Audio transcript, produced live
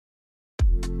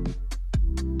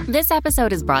This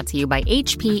episode is brought to you by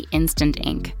HP Instant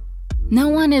Ink. No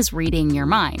one is reading your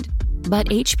mind, but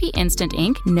HP Instant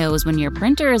Ink knows when your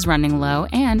printer is running low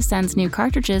and sends new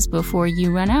cartridges before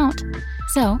you run out.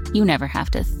 So you never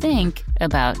have to think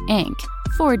about ink.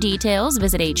 For details,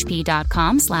 visit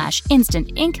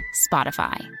hp.com/instant ink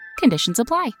Spotify. Conditions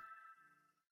apply.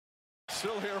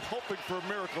 Still here hoping for a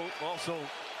miracle. Also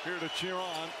here to cheer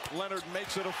on. Leonard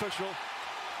makes it official.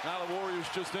 Now the Warriors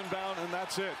just inbound, and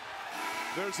that's it.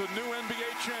 There's a new NBA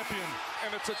champion,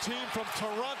 and it's a team from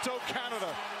Toronto,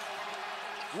 Canada.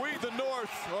 We, the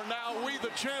North, are now we,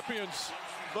 the champions.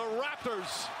 The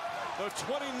Raptors, the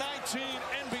 2019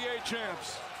 NBA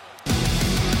champs.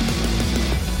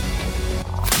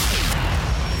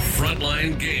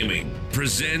 Frontline Gaming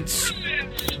presents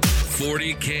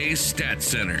 40K Stat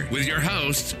Center with your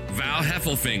hosts, Val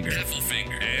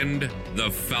Heffelfinger and the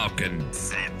Falcon.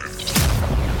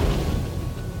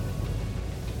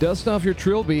 Dust off your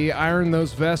trilby, iron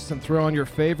those vests, and throw on your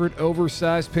favorite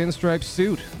oversized pinstripe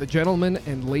suit. The Gentlemen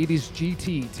and Ladies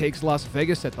GT takes Las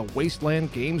Vegas at the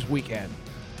Wasteland Games weekend.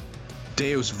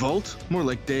 Deus Vult? More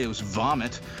like Deus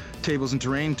Vomit. Tables and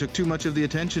Terrain took too much of the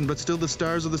attention, but still the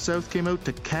Stars of the South came out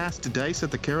to cast dice at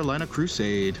the Carolina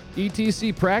Crusade.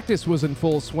 ETC practice was in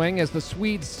full swing as the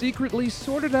Swedes secretly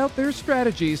sorted out their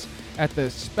strategies at the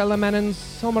Spellemannens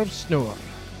Sommarsnurr.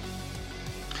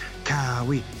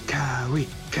 Kawi, Kawi,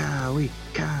 Kawi,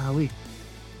 Kawi.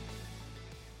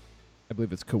 I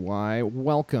believe it's Kawhi.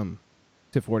 Welcome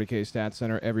to 40K Stat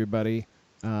Center, everybody.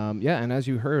 And as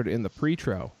you heard in the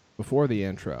pre-tro, before the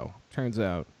intro, turns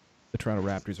out the Toronto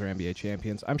Raptors are NBA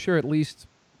champions. I'm sure at least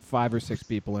 5 or 6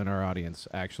 people in our audience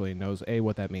actually knows A,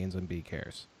 what that means, and B,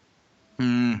 cares.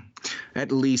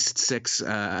 At least 6.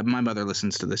 My mother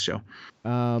listens to this show.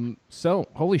 So,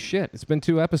 holy shit, it's been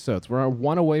 2 episodes. We're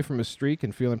 1 away from a streak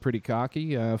and feeling pretty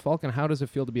cocky. Falcon, how does it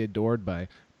feel to be adored by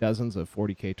dozens of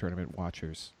 40K tournament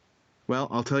watchers? Well,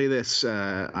 I'll tell you this.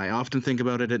 I often think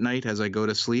about it at night as I go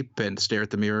to sleep and stare at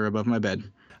the mirror above my bed.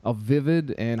 A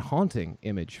vivid and haunting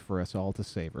image for us all to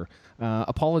savor.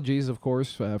 Apologies, of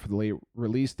course, for the late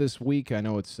release this week. I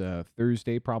know it's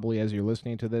Thursday probably as you're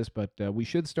listening to this, but we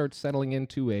should start settling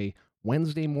into a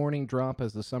Wednesday morning drop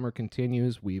as the summer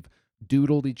continues. We've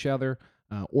doodled each other,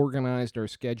 organized our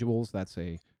schedules. That's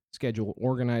a schedule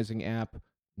organizing app,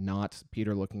 not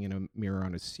Peter looking in a mirror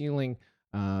on his ceiling.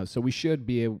 So we should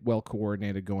be well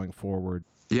coordinated going forward.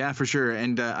 Yeah, for sure.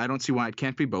 And I don't see why it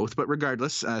can't be both. But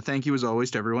regardless, thank you as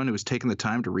always to everyone who has taken the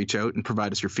time to reach out and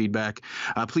provide us your feedback.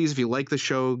 Please, if you like the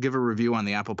show, give a review on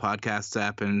the Apple Podcasts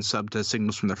app and sub to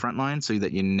Signals from the Frontline so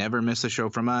that you never miss a show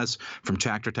from us, from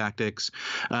Tractor Tactics,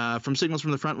 from Signals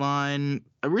from the Frontline,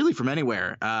 really from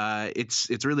anywhere.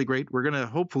 It's really great. We're going to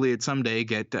hopefully at some day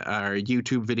get our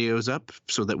YouTube videos up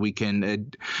so that we can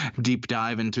deep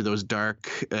dive into those dark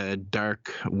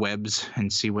webs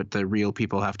and see what the real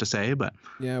people have to say. But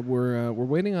yeah, we're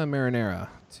waiting on Marinara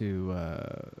to.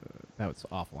 That was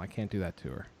awful. I can't do that to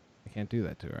her.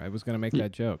 I was going to make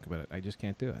that joke, but I just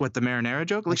can't do it. What, the marinara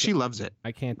joke? Like, she loves it.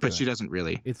 I can't do but it. She doesn't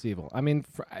really. It's evil. I mean,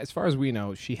 as far as we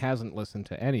know, she hasn't listened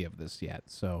to any of this yet,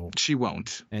 so... She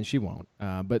won't. And she won't.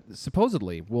 But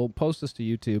supposedly, we'll post this to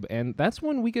YouTube, and that's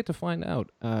when we get to find out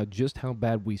just how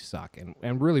bad we suck.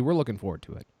 And really, we're looking forward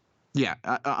to it. Yeah,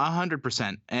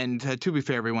 100%. And to be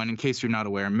fair, everyone, in case you're not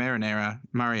aware,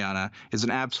 Mariana is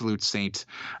an absolute saint,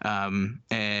 and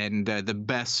the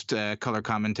best color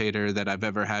commentator that I've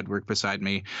ever had work beside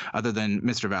me, other than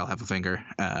Mr. Val Heffelfinger.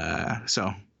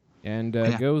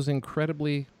 Goes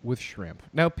incredibly with shrimp.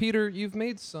 Now, Peter, you've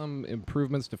made some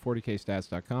improvements to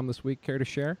 40kstats.com this week. Care to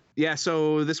share? Yeah,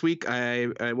 so this week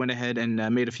I went ahead and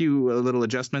made a few little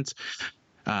adjustments.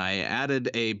 I added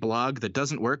a blog that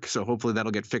doesn't work, so hopefully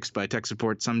that'll get fixed by tech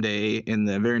support someday in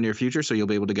the very near future, so you'll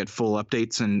be able to get full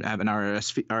updates and have an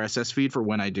RSS feed for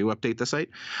when I do update the site.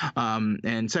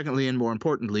 And secondly, and more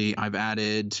importantly, I've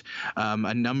added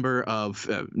a number of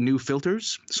new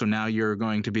filters, so now you're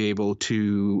going to be able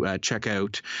to check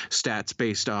out stats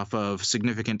based off of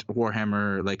significant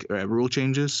Warhammer rule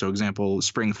changes. So example,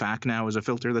 Spring FAQ now is a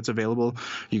filter that's available.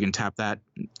 You can tap that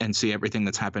and see everything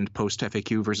that's happened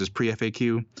post-FAQ versus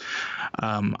pre-FAQ.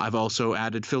 I've also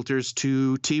added filters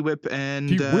to TWIP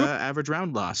and average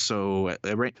round loss. So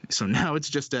now it's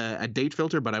just a date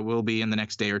filter, but I will be in the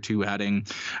next day or two adding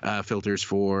filters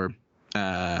for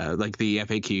like the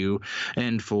FAQ,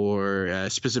 and for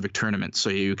specific tournaments, so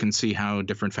you can see how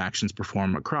different factions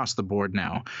perform across the board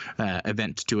now,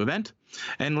 event to event.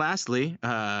 And lastly,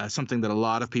 something that a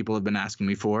lot of people have been asking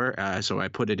me for, so I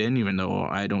put it in, even though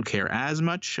I don't care as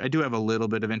much. I do have a little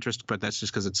bit of interest, but that's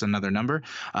just because it's another number.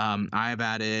 I've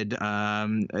added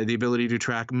the ability to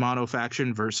track mono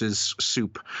faction versus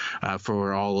soup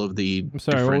for all of the. I'm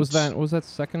sorry, what was that? What was that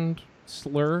second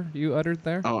slur you uttered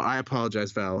there? Oh, I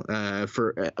apologize, Val.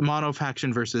 For mono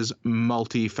faction versus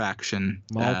multi-faction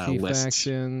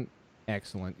Multi-faction.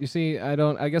 Excellent. You see,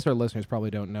 I guess our listeners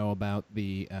probably don't know about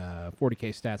the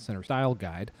 40K Stat Center style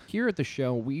guide. Here at the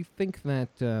show, we think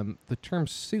that the term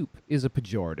soup is a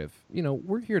pejorative. You know,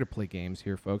 we're here to play games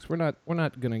here, folks. We're not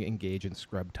going to engage in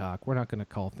scrub talk. We're not going to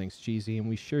call things cheesy, and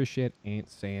we sure shit ain't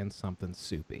saying something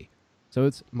soupy. So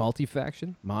it's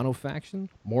multi-faction, mono-faction,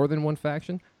 more than one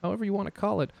faction, however you want to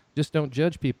call it. Just don't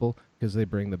judge people because they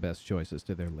bring the best choices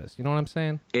to their list. You know what I'm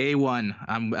saying? A1.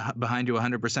 I'm behind you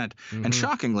 100%. And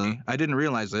shockingly, I didn't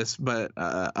realize this, but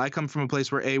I come from a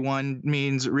place where A1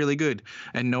 means really good,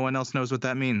 and no one else knows what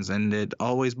that means. And it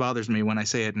always bothers me when I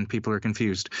say it and people are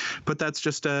confused. But that's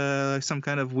just some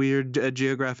kind of weird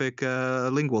geographic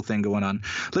lingual thing going on.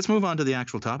 Let's move on to the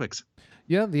actual topics.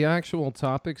 Yeah, the actual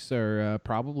topics are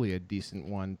probably a decent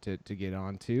one to get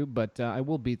onto, but I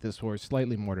will beat this horse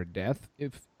slightly more to death.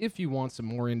 If you want some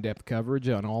more in-depth coverage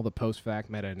on all the post-fact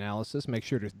meta-analysis, make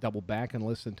sure to double back and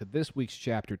listen to this week's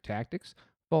chapter Tactics.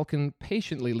 Vulcan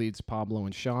patiently leads Pablo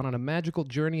and Sean on a magical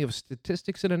journey of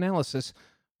statistics and analysis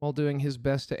while doing his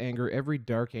best to anger every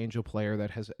Dark Angel player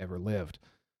that has ever lived.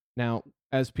 Now,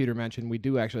 as Peter mentioned, we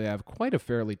do actually have quite a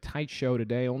fairly tight show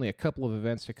today, only a couple of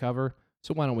events to cover.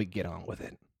 So why don't we get on with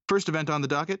it? First event on the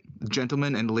docket,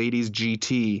 Gentlemen and Ladies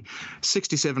GT.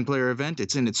 67-player event.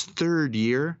 It's in its third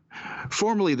year.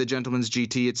 Formerly the Gentlemen's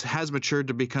GT, it has matured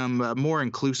to become more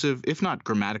inclusive, if not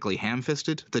grammatically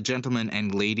ham-fisted, the Gentlemen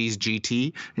and Ladies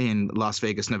GT in Las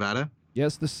Vegas, Nevada.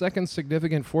 Yes, the second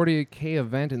significant 48K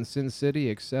event in Sin City,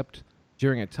 except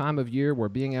during a time of year where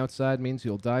being outside means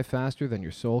you'll die faster than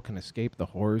your soul can escape the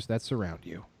horrors that surround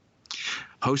you.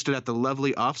 Hosted at the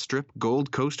lovely off-strip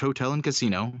Gold Coast Hotel and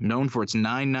Casino, known for its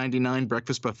 $9.99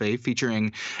 breakfast buffet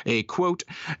featuring a, quote,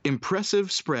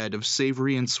 impressive spread of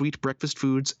savory and sweet breakfast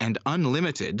foods and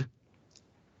unlimited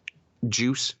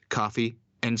juice, coffee,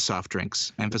 and soft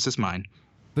drinks. Emphasis mine.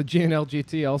 The GNL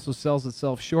GT also sells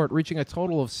itself short, reaching a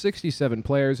total of 67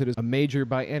 players. It is a major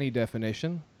by any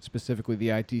definition, specifically the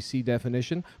ITC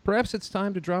definition. Perhaps it's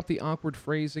time to drop the awkward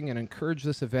phrasing and encourage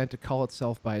this event to call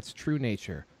itself by its true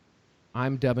nature.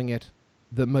 I'm dubbing it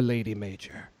the Milady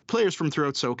Major. Players from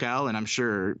throughout SoCal, and I'm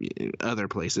sure other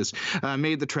places,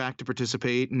 made the track to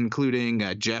participate, including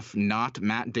Jeff Not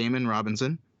Matt Damon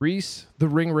Robinson, Reese the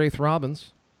Ringwraith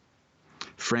Robbins,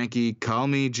 Frankie Call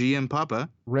Me GM Papa,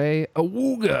 Ray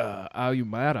Awooga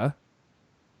Ayumata,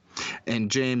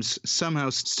 and James Somehow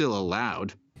Still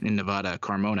Allowed in Nevada,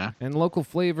 Carmona. And local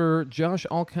flavor Josh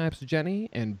Allcaps Jenny,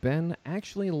 and Ben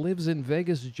actually lives in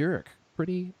Vegas, Zurich.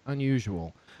 Pretty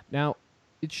unusual. Now,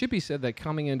 it should be said that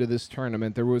coming into this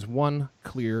tournament, there was one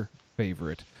clear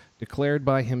favorite, declared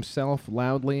by himself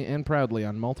loudly and proudly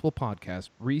on multiple podcasts,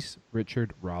 Reese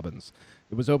Richard Robbins.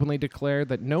 It was openly declared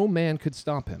that no man could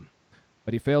stop him,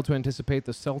 but he failed to anticipate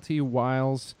the salty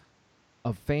wiles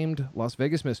of famed Las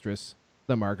Vegas mistress,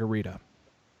 the Margarita.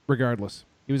 Regardless,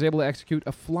 he was able to execute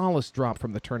a flawless drop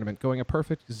from the tournament, going a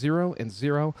perfect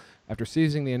 0-0 after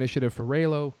seizing the initiative for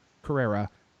Raylo Carrera,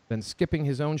 then skipping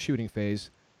his own shooting phase,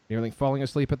 nearly falling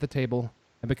asleep at the table,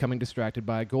 and becoming distracted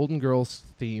by a Golden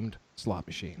Girls-themed slot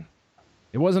machine.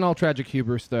 It wasn't all tragic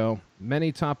hubris, though.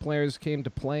 Many top players came to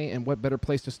play, and what better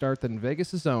place to start than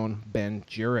Vegas' own Ben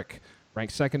Jurek.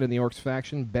 Ranked second in the Orcs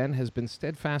faction, Ben has been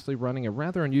steadfastly running a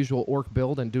rather unusual Orc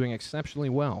build and doing exceptionally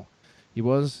well. He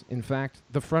was, in fact,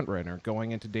 the frontrunner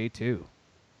going into day 2.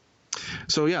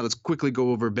 So yeah, let's quickly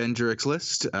go over Ben Jurek's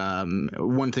list.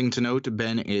 One thing to note,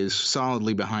 Ben is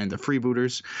solidly behind the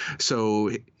freebooters. So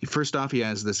first off, he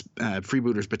has this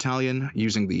freebooters battalion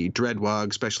using the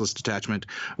Dreadwog specialist detachment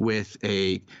with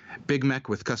a big mech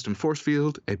with custom force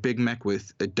field, a big mech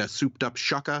with a souped up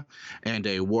Shaka, and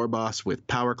a war boss with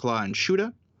Power Claw and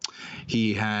Shuda.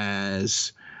 He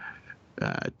has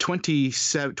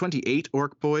 28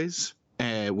 Orc boys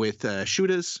with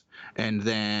Shudas, and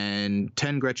then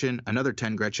 10 Gretchen, another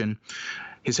 10 Gretchen.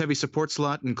 His heavy support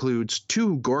slot includes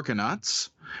 2 Gorkanauts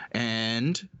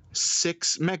and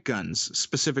 6 mech guns,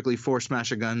 specifically 4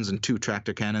 smasher guns and 2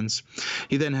 tractor cannons.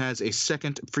 He then has a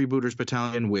second freebooters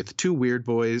battalion with 2 weird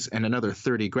boys and another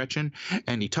 30 Gretchen,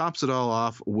 and he tops it all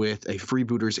off with a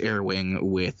freebooters air wing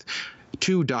with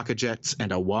 2 Daka Jets,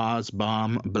 and a Waz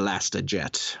Bomb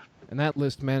Blastajet. And that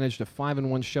list managed a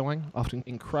 5-1 showing, often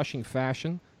in crushing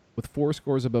fashion, with 4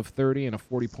 scores above 30 and a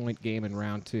 40-point game in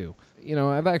round 2. You know,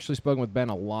 I've actually spoken with Ben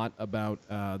a lot about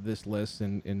this list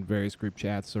in various group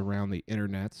chats around the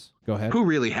internets. Go ahead. Who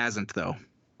really hasn't, though?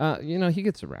 You know, he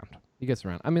gets around.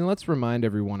 I mean, let's remind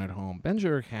everyone at home, Ben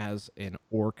Jurek has an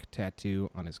orc tattoo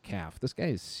on his calf. This guy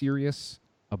is serious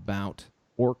about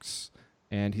orcs,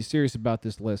 and he's serious about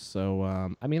this list. So,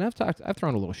 I mean, I've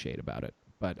thrown a little shade about it.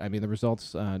 But, I mean, the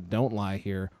results don't lie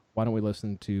here. Why don't we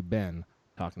listen to Ben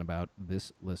talking about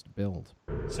this list build?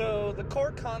 So the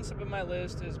core concept of my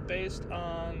list is based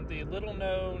on the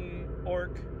little-known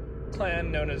orc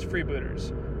clan known as freebooters.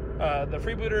 The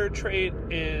freebooter trait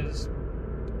is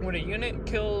when a unit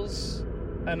kills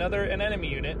an enemy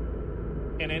unit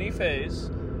in any phase,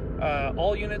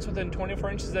 all units within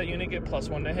 24 inches of that unit get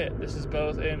 +1 to hit. This is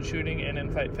both in shooting and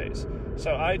in fight phase.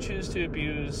 So I choose to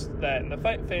abuse that in the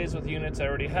fight phase with units that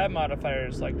already have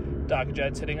modifiers like Daka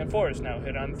Jets hitting on 4s, now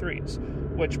hit on 3s,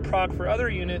 which proc for other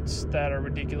units that are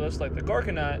ridiculous like the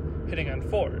Gorkanaut hitting on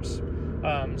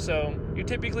 4s. So you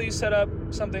typically set up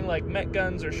something like Mech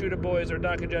Guns or Shooter Boys or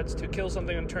Daka Jets to kill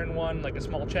something on turn 1, like a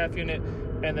small chaff unit,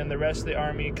 and then the rest of the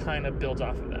army kind of builds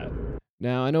off of that.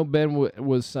 Now, I know Ben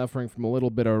was suffering from a little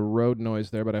bit of road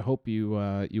noise there, but I hope you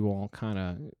all kind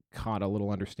of caught a little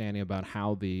understanding about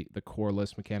how the core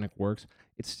list mechanic works.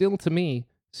 It still, to me,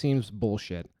 seems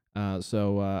bullshit.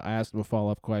 So I asked him a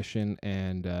follow-up question,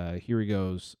 and here he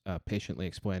goes, patiently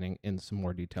explaining in some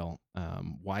more detail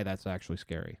why that's actually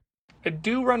scary. I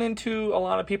do run into a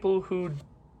lot of people who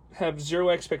have zero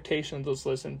expectations of this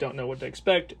list and don't know what to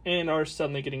expect and are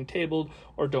suddenly getting tabled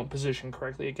or don't position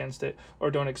correctly against it or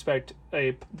don't expect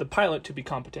the pilot to be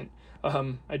competent.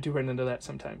 I do run into that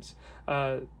sometimes.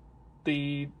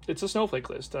 It's a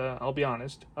snowflake list, I'll be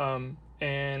honest,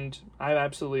 and I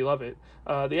absolutely love it.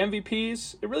 The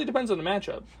MVPs, it really depends on the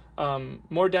matchup.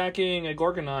 More Dacking a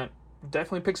Gorkanaut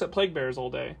definitely picks up Plague Bearers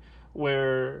all day,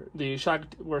 where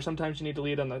sometimes you need to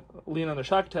lean on the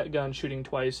shock attack gun shooting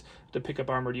twice to pick up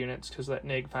armored units because that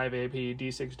neg 5 AP,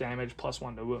 d6 damage,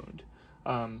 +1 to wound.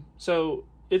 So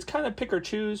it's kind of pick or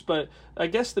choose, but I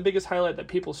guess the biggest highlight that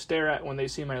people stare at when they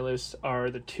see my list are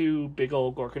the 2 big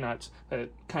old Gorkanauts that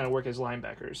kind of work as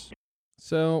linebackers.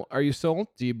 So, are you sold?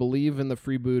 Do you believe in the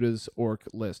Freebooters orc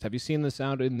list? Have you seen this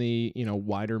out in the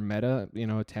wider meta,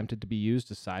 attempted to be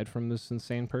used aside from this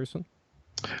insane person?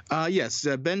 Yes,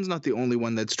 Ben's not the only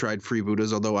one that's tried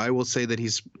freebooters, although I will say that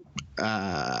he's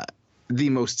the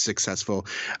most successful.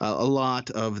 A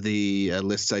lot of the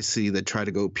lists I see that try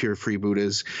to go pure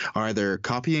freebooters are either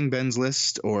copying Ben's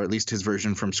list or at least his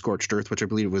version from Scorched Earth, which I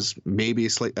believe was maybe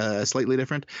slightly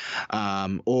different,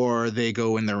 or they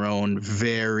go in their own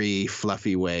very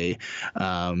fluffy way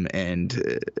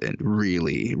and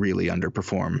really, really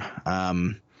underperform.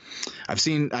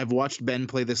 I've watched Ben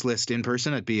play this list in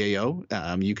person at BAO.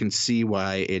 You can see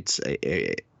why it's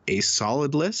a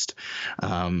solid list.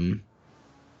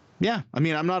 Yeah, I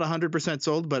mean, I'm not 100%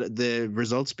 sold, but the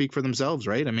results speak for themselves,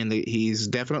 right? I mean, he's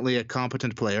definitely a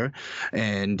competent player,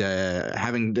 and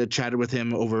having chatted with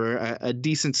him over a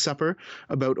decent supper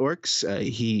about orcs,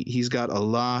 he's got a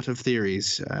lot of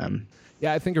theories.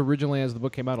 Yeah, I think originally as the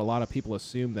book came out, a lot of people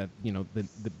assumed that,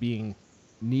 the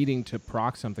needing to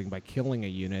proc something by killing a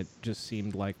unit just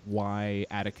seemed like why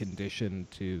add a condition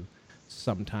to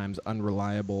sometimes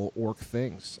unreliable orc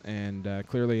things. And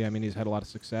clearly, I mean, he's had a lot of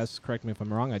success. Correct me if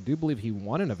I'm wrong. I do believe he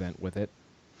won an event with it.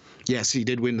 Yes, he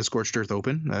did win the Scorched Earth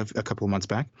Open a couple of months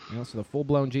back. So the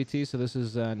full-blown GT, so this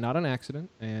is not an accident,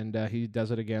 and he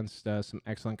does it against some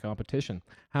excellent competition.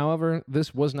 However,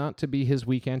 this was not to be his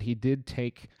weekend. He did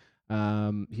take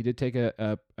an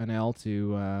L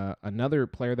to another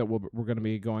player that we're going to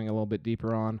be going a little bit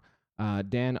deeper on,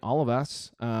 Dan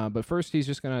Olivas. But first, he's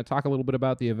just going to talk a little bit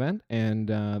about the event and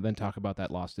then talk about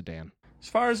that loss to Dan. As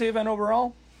far as the event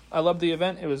overall, I loved the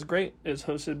event. It was great. It was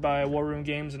hosted by War Room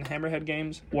Games and Hammerhead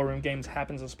Games. War Room Games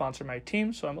happens to sponsor my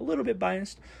team, so I'm a little bit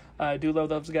biased. I do love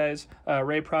those guys.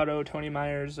 Ray Prado, Tony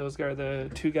Myers, those guys are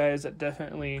the 2 guys that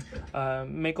definitely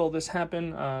make all this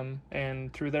happen.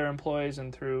 And through their employees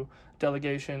and through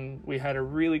delegation, we had a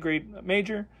really great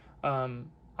major.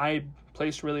 I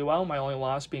placed really well, my only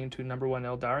loss being to number 1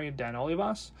 Eldari, Dan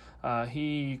Olivas.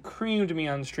 He creamed me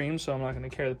on stream, so I'm not going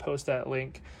to care to post that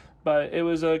link. But it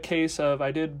was a case of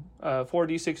I did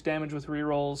 4d6 damage with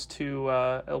rerolls to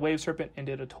a Wave Serpent and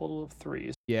did a total of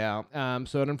 3. Yeah,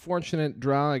 so an unfortunate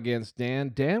draw against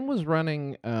Dan. Dan was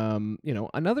running,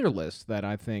 another list that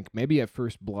I think maybe at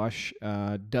first blush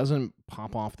doesn't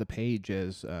pop off the page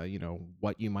as,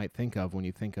 what you might think of when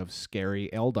you think of scary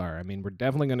Eldar. I mean, we're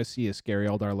definitely going to see a scary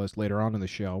Eldar list later on in the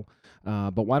show,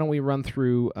 but why don't we run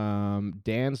through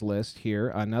Dan's list here.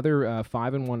 Another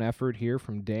 5-1 effort here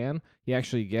from Dan. He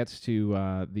actually gets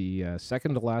to the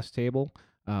second to last table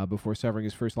before suffering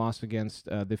his first loss against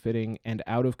the fitting and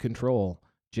out of control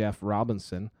Jeff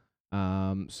Robinson.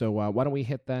 So why don't we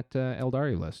hit that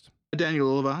Eldari list?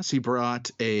 Daniel Olivas, he brought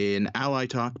an Ally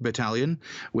Talk battalion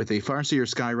with a Farseer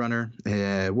Skyrunner,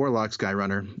 a Warlock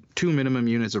Skyrunner, 2 minimum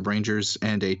units of Rangers,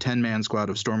 and a 10-man squad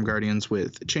of Storm Guardians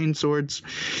with chainswords.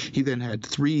 He then had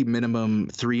 3 minimum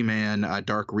 3-man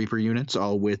Dark Reaper units,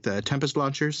 all with Tempest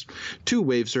Launchers, 2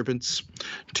 Wave Serpents,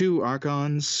 2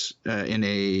 Archons in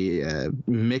a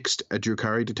mixed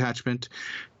Drukhari detachment,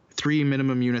 3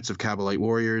 minimum units of Kabalite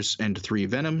Warriors, and 3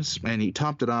 Venoms, and he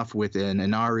topped it off with an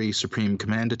Inari Supreme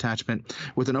Command detachment,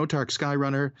 with an Otark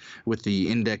Skyrunner, with the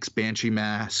Index Banshee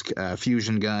Mask,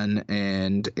 Fusion Gun,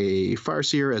 and a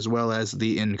Farseer, as well as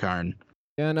the Incarn.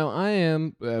 Yeah, now I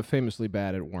am famously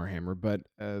bad at Warhammer, but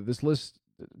this list...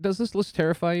 Does this list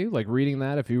terrify you? Like, reading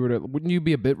that, if you were to... Wouldn't you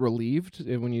be a bit relieved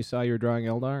when you saw you were drawing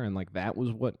Eldar, and, like, that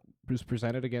was what was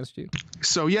presented against you?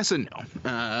 So, yes and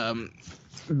no.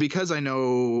 Because I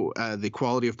know the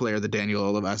quality of player that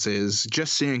Daniel Olivas is,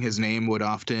 just seeing his name would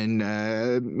often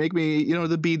make me,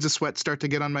 the beads of sweat start to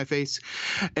get on my face.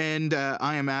 And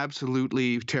I am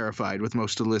absolutely terrified with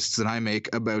most of the lists that I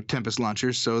make about Tempest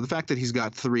Launchers. So the fact that he's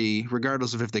got 3,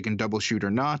 regardless of if they can double shoot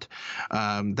or not,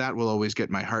 that will always get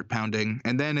my heart pounding.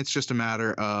 And then it's just a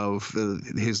matter of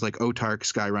his Otark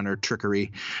Skyrunner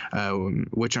trickery,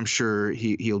 which I'm sure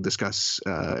he'll discuss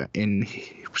in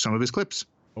some of his clips.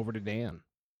 Over to Dan.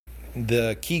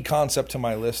 The key concept to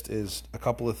my list is a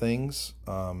couple of things.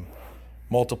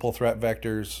 Multiple threat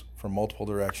vectors from multiple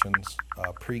directions,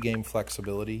 pre-game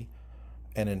flexibility,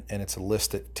 and it's a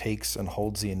list that takes and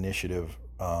holds the initiative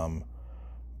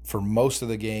for most of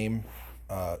the game,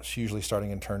 usually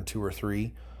starting in turn 2 or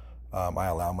 3. I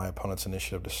allow my opponent's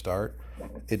initiative to start.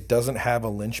 It doesn't have a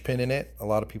linchpin in it. A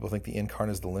lot of people think the Incarn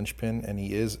is the linchpin, and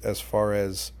he is as far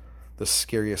as the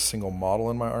scariest single model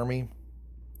in my army,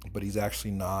 but he's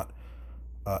actually not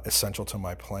essential to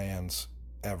my plans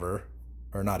ever,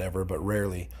 or not ever, but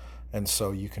rarely. And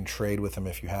so you can trade with him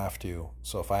if you have to.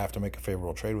 So if I have to make a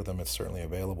favorable trade with him, it's certainly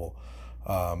available.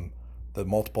 The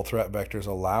multiple threat vectors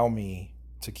allow me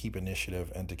to keep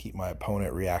initiative and to keep my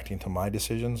opponent reacting to my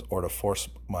decisions, or to force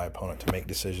my opponent to make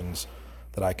decisions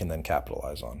that I can then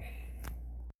capitalize on.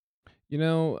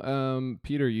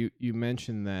 Peter, you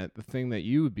mentioned that the thing that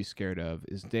you would be scared of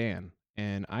is Dan.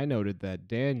 And I noted that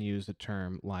Dan used a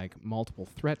term like multiple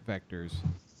threat vectors,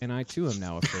 and I too am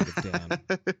now afraid of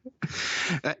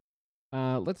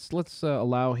Dan. Let's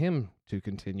allow him to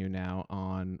continue now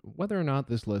on whether or not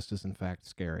this list is in fact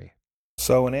scary.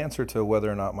 So in answer to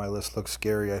whether or not my list looks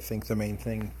scary, I think the main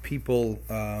thing people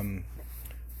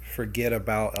forget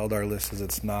about Eldar lists is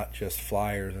it's not just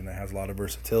flyers, and it has a lot of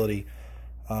versatility.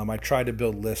 I try to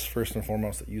build lists first and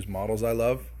foremost that use models I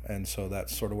love, and so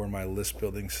that's sort of where my list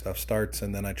building stuff starts.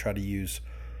 And then I try to use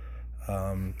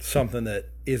something that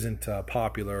isn't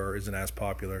popular or isn't as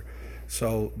popular.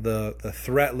 So the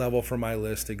threat level for my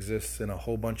list exists in a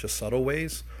whole bunch of subtle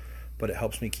ways, but it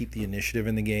helps me keep the initiative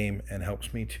in the game and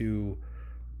helps me to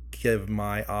give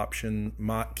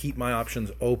keep my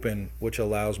options open, which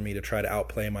allows me to try to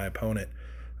outplay my opponent.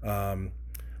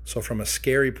 So from a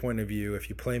scary point of view, if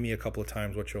you play me a couple of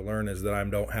times, what you'll learn is that I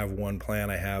don't have one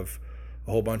plan. I have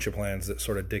a whole bunch of plans that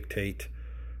sort of dictate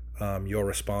your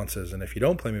responses. And if you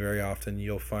don't play me very often,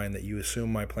 you'll find that you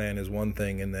assume my plan is one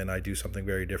thing and then I do something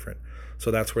very different.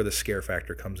 So that's where the scare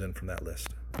factor comes in from that list.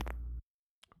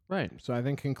 Right. So I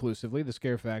think conclusively the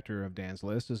scare factor of Dan's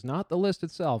list is not the list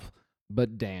itself,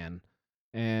 but Dan.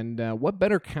 And what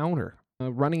better counter?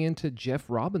 Running into Jeff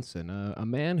Robinson, a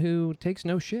man who takes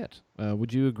no shit.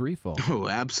 Would you agree, Phil? Oh,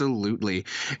 absolutely.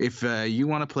 If you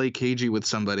want to play cagey with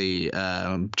somebody,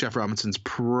 Jeff Robinson's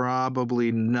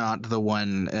probably not the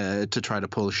one to try to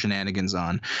pull shenanigans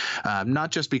on.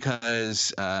 Not just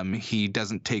because he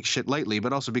doesn't take shit lightly,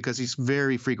 but also because he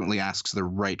very frequently asks the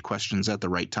right questions at the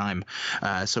right time.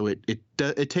 So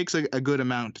it takes a good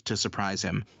amount to surprise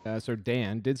him. So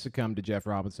Dan did succumb to Jeff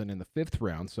Robinson in the 5th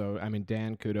round. So, I mean,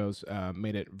 Dan, kudos,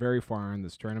 made it very far in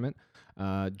this tournament.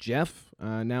 Jeff,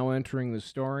 now entering the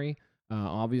story,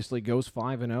 obviously goes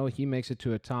 5-0. He makes it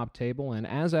to a top table, and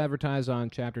as advertised on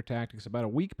Chapter Tactics about a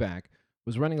week back,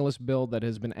 was running a list build that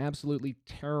has been absolutely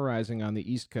terrorizing on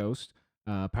the East Coast,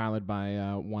 piloted by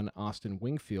one Austin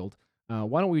Wingfield.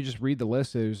 Why don't we just read the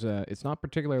list? It's not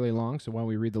particularly long, so why don't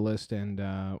we read the list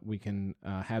and we can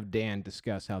have Dan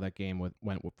discuss how that game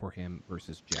went for him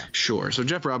versus Jeff. Sure. So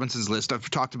Jeff Robinson's list, I've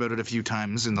talked about it a few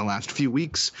times in the last few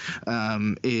weeks,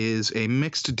 is a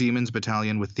mixed demons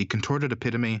battalion with the Contorted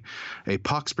Epitome, a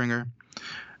Poxbringer,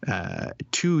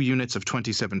 2 units of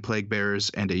 27 Plague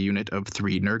Bearers, and a unit of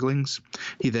 3 Nurglings.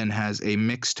 He then has a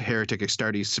mixed Heretic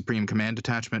Astartes Supreme Command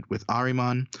detachment with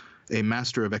Ahriman, a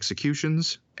Master of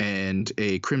Executions, and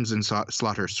a Crimson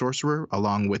Slaughter Sorcerer,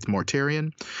 along with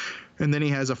Mortarion. And then he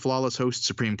has a Flawless Host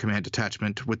Supreme Command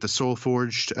detachment with the Soul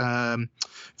Forged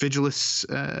Vigilus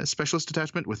Specialist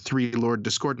detachment with 3 Lord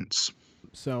Discordants.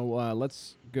 So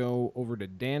let's go over to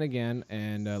Dan again,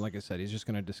 and like I said, he's just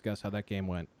going to discuss how that game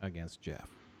went against Jeff.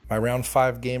 My round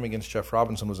 5 game against Jeff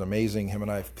Robinson was amazing. Him and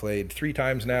I have played 3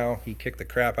 times now. He kicked the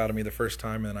crap out of me the first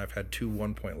time, and I've had 2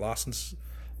 1-point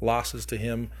losses to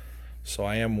him. So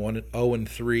I am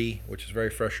 0-3, which is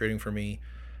very frustrating for me.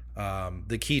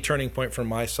 The key turning point from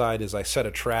my side is I set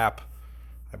a trap.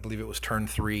 I believe it was turn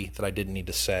 3 that I didn't need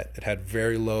to set. It had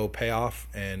very low payoff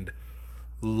and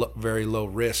very low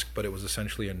risk, but it was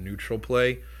essentially a neutral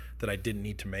play that I didn't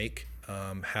need to make.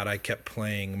 Had I kept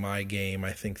playing my game,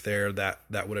 I think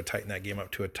that would have tightened that game up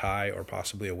to a tie or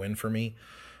possibly a win for me.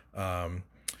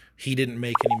 He didn't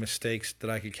make any mistakes that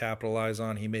I could capitalize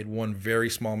on. He made one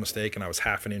very small mistake, and I was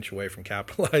half an inch away from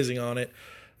capitalizing on it.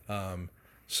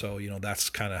 So, that's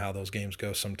kind of how those games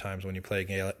go sometimes when you play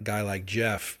a guy like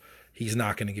Jeff. He's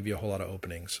not going to give you a whole lot of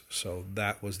openings. So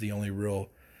that was the only real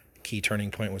key turning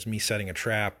point, was me setting a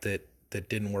trap that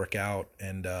didn't work out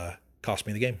and cost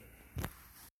me the game.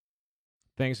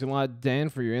 Thanks a lot, Dan,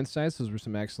 for your insights. Those were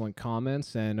some excellent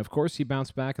comments. And, of course, he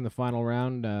bounced back in the final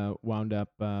round, wound up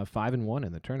 5-1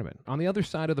 in the tournament. On the other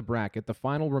side of the bracket, the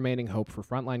final remaining hope for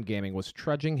Frontline Gaming was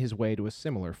trudging his way to a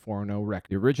similar 4-0 record.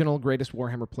 The original greatest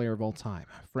Warhammer player of all time,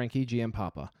 Frankie GM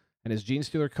Papa, and his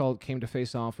Genestealer cult came to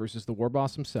face off versus the war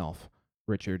boss himself,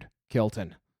 Richard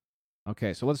Kilton.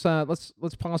 Okay, so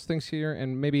let's pause things here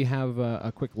and maybe have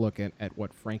a quick look at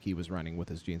what Frankie was running with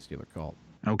his Genestealer cult.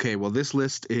 Okay, well, this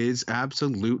list is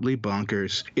absolutely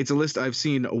bonkers. It's a list I've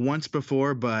seen once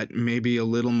before, but maybe a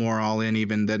little more all-in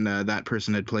even than that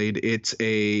person had played. It's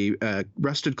a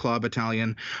Rusted Claw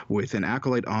Battalion with an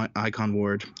Acolyte Icon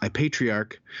Ward, a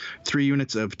Patriarch, 3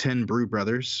 units of 10 Brew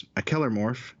Brothers, a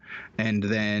Kellermorph, and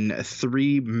then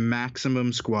 3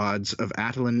 maximum squads of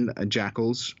Attilan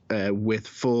Jackals with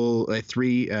full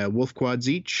 3 Wolf Quads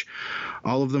each,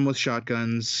 all of them with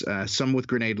shotguns, some with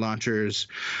grenade launchers,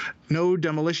 no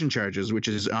demolition charges, which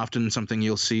is often something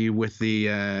you'll see with the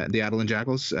Attilan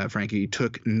Jackals. Frankie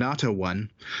took not a 1.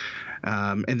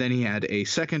 And then he had a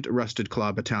second Rusted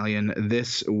Claw Battalion,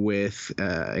 this with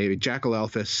a Jackal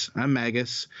Alphys, a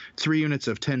Magus, 3 units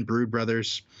of 10 Brood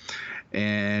Brothers,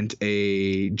 and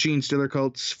a Genestealer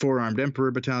Cults 4-armed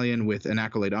Emperor Battalion with an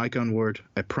Acolyte Icon Ward,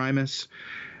 a Primus,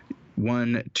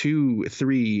 1, 2,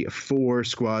 3, 4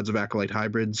 squads of Acolyte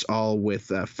Hybrids, all with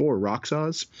 4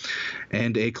 Roxaws,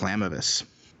 and a Clamavis.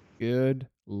 Good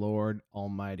Lord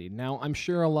Almighty. Now, I'm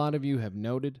sure a lot of you have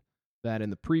noted that in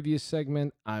the previous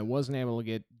segment, I wasn't able to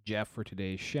get Jeff for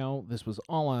today's show. This was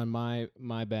all on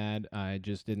my bad. I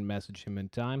just didn't message him in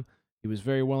time. He was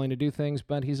very willing to do things,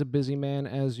 but he's a busy man,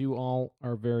 as you all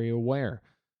are very aware.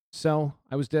 So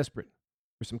I was desperate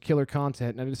for some killer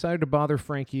content, and I decided to bother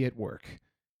Frankie at work.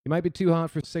 He might be too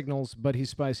hot for signals, but he's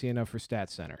spicy enough for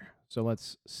Stat Center. So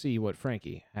let's see what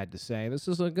Frankie had to say. This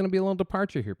is going to be a little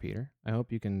departure here, Peter. I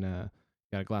hope you can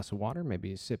got a glass of water,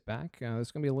 maybe sit back.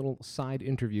 There's going to be a little side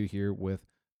interview here with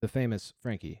the famous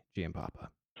Frankie GM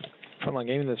Papa. Frontline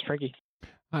Gaming, this is Frankie.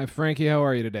 Hi, Frankie. How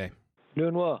are you today?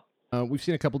 Doing well. We've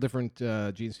seen a couple different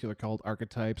Genestealer cult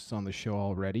archetypes on the show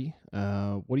already.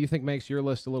 What do you think makes your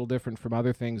list a little different from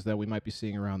other things that we might be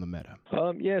seeing around the meta?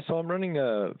 So I'm running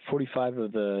 45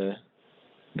 of the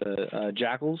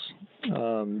Jackals,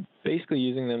 basically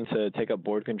using them to take up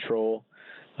board control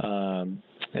and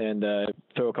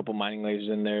throw a couple mining lasers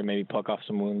in there, maybe pluck off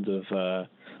some wounds of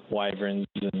wyverns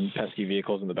and pesky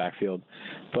vehicles in the backfield.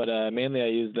 But mainly I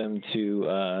use them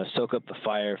to soak up the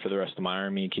fire for the rest of my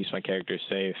army, keeps my characters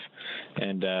safe,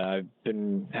 and I've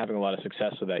been having a lot of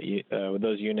success with that with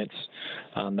those units.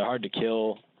 They're hard to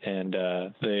kill, and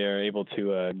they are able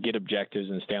to get objectives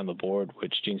and stay on the board,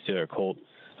 which Genestealer Cult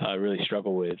really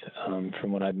struggle with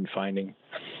from what I've been finding.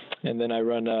 And then I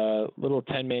run little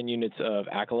 10-man units of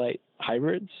Acolyte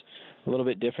Hybrids, a little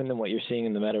bit different than what you're seeing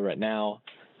in the meta right now.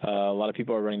 A lot of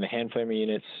people are running the Handflamer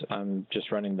units. I'm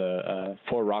just running the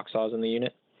 4 Roxaws in the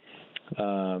unit.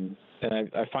 and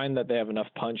I find that they have enough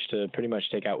punch to pretty much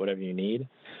take out whatever you need,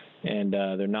 and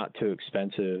they're not too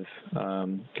expensive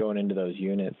going into those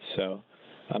units. So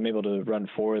I'm able to run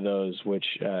 4 of those, which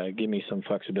give me some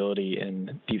flexibility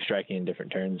in deep striking in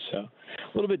different turns. So a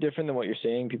little bit different than what you're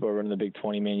seeing. People are running the big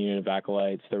 20-man unit of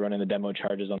Acolytes. They're running the demo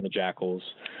charges on the Jackals.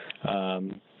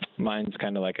 Mine's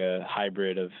kind of like a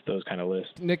hybrid of those kind of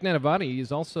lists. Nick Nanavati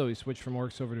he switched from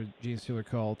Orcs over to Genestealer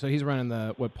Cult. So he's running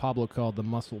what Pablo called the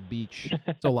Muscle Beach.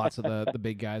 So lots of the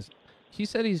big guys. He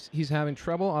said he's having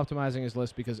trouble optimizing his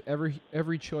list because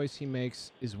every choice he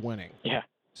makes is winning. Yeah.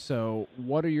 So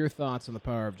what are your thoughts on the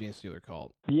power of Genestealer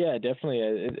Cult? Yeah, definitely.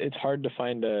 It's hard to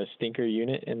find a stinker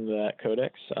unit in that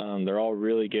codex. They're all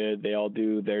really good. They all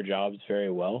do their jobs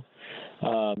very well.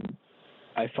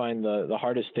 I find the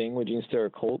hardest thing with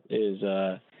Genestealer Cult is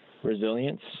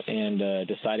resilience and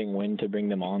deciding when to bring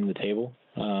them on the table.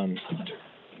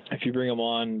 If you bring them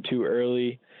on too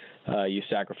early, you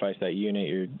sacrifice that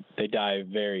unit. They die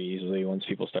very easily once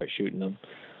people start shooting them.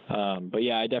 But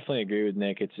yeah, I definitely agree with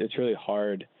Nick. It's really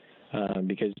hard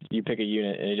because you pick a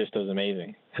unit and it just does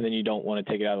amazing, and then you don't want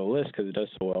to take it out of the list because it does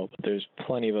so well. But there's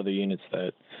plenty of other units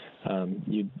that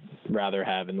you'd rather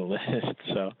have in the list.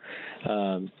 So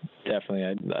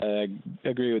definitely, I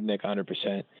agree with Nick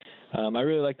 100%. I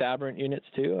really like the Aberrant units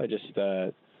too. I just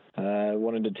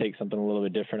wanted to take something a little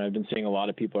bit different. I've been seeing a lot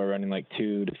of people are running like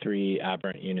 2 to 3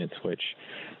 Aberrant units, which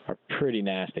are pretty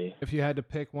nasty. If you had to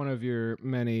pick one of your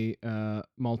many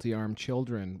multi-armed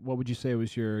children, what would you say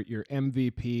was your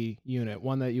MVP unit,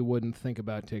 one that you wouldn't think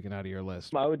about taking out of your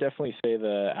list? I would definitely say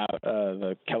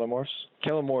the Kelermorphs.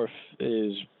 Kelermorph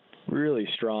is really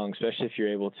strong, especially if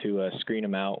you're able to screen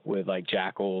them out with like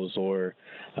Jackals or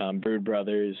Brood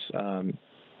Brothers.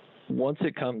 Once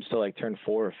it comes to like turn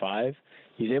 4 or 5,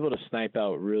 he's able to snipe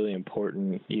out really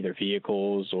important either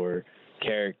vehicles or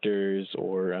characters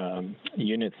or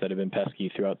units that have been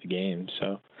pesky throughout the game.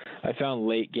 So I found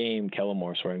late game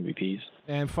Kelermorphs were MVPs.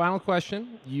 And final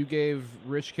question, you gave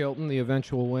Rich Kilton, the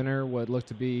eventual winner, what looked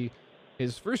to be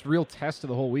his first real test of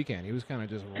the whole weekend. He was kind of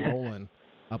just rolling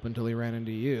up until he ran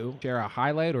into you. Share a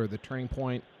highlight or the turning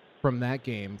point from that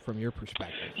game from your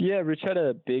perspective. Yeah, Rich had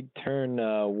a big turn.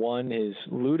 His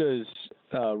Ludas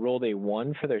rolled a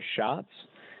 1 for their shots.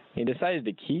 He decided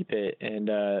to keep it, and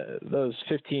those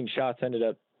 15 shots ended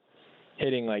up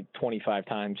hitting like 25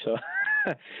 times. So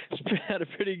had a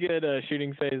pretty good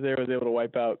shooting phase there. Was able to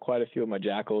wipe out quite a few of my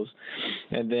Jackals.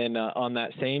 And then on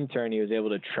that same turn, he was able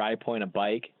to tri-point a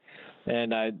bike.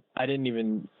 And I didn't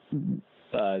even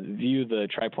view the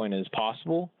tri-point as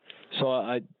possible. So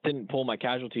I didn't pull my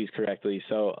casualties correctly.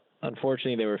 So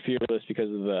unfortunately, they were fearless because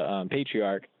of the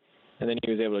Patriarch. And then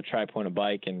he was able to tri-point a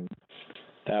bike, and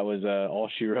that was all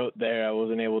she wrote there. I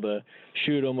wasn't able to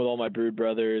shoot him with all my Brood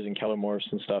Brothers and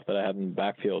Kelermorphs and stuff that I had in the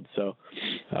backfield. So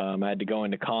I had to go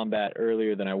into combat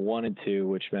earlier than I wanted to,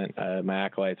 which meant my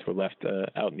Acolytes were left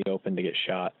out in the open to get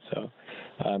shot. So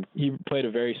he played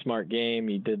a very smart game.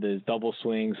 He did his double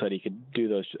swing so that he could do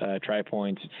those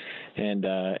tri-points, and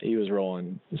he was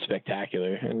rolling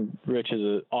spectacular. And Rich is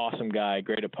an awesome guy,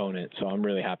 great opponent, so I'm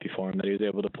really happy for him that he was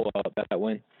able to pull out that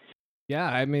win. Yeah,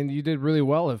 I mean, you did really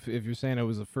well if you're saying it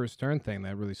was a first turn thing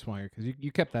that really swung it, because you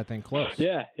kept that thing close.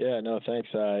 Yeah, no, thanks.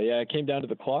 It came down to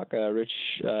the clock. Rich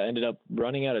ended up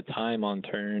running out of time on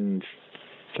turn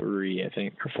 3, I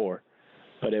think, or 4.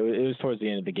 But it was towards the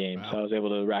end of the game, so I was able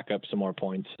to rack up some more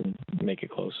points and make it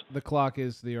close. The clock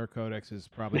is the Orc Codex is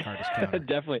probably hardest counter.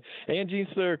 Definitely. And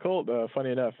Genestealer Cult,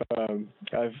 funny enough.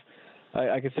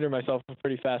 I consider myself a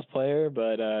pretty fast player,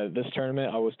 but this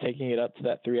tournament I was taking it up to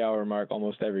that 3-hour mark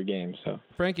almost every game. So,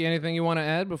 Frankie, anything you want to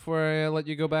add before I let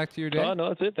you go back to your day? No,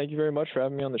 that's it. Thank you very much for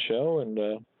having me on the show,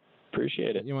 and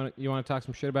appreciate it. You want to talk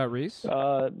some shit about Reese?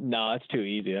 No, that's too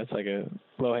easy. That's like a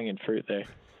low-hanging fruit there.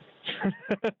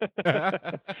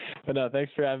 But no,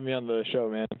 thanks for having me on the show,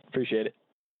 man. Appreciate it.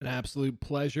 An absolute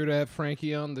pleasure to have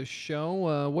Frankie on the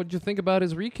show. What did you think about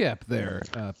his recap there,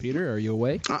 Peter? Are you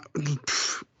awake?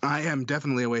 I am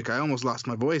definitely awake. I almost lost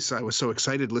my voice. I was so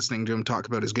excited listening to him talk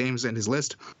about his games and his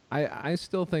list. I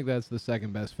still think that's the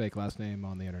second best fake last name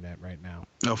on the internet right now.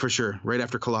 Oh, for sure. Right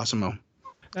after Colossimo.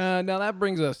 Now that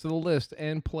brings us to the list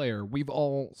and player we've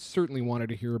all certainly wanted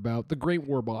to hear about, the great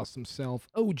war boss himself,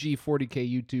 OG 40K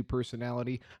YouTube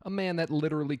personality, a man that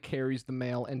literally carries the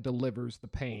mail and delivers the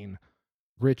pain,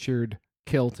 Richard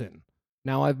Kilton.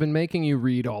 Now, I've been making you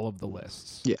read all of the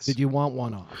lists. Yes. Did you want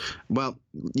one off? Well,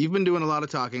 you've been doing a lot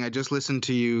of talking. I just listened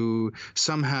to you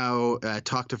somehow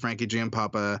talk to Frankie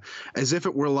Giampapa as if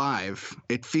it were live.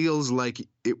 It feels like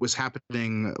it was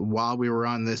happening while we were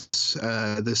on this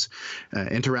interactive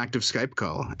Skype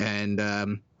call. And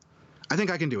I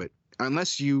think I can do it.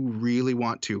 unless you really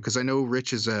want to, because I know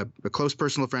Rich is a close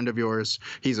personal friend of yours.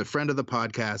 He's a friend of the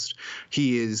podcast.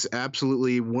 He is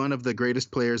absolutely one of the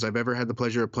greatest players I've ever had the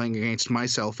pleasure of playing against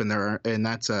myself, and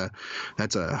that's a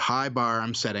high bar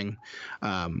I'm setting.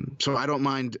 So I don't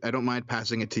mind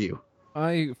passing it to you.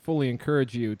 I fully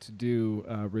encourage you to do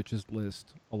Rich's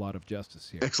list a lot of justice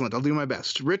here. Excellent. I'll do my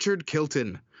best. Richard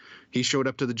Kilton. He showed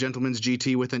up to the Gentleman's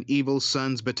GT with an Evil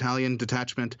Sons Battalion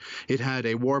detachment. It had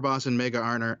a Warboss and Mega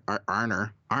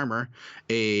armor,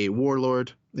 a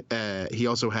Warlord. He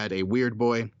also had a Weird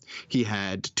Boy. He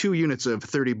had 2 units of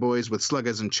 30 boys with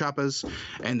Sluggas and Choppas,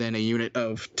 and then a unit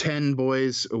of 10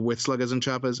 boys with Sluggas and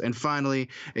Choppas, and finally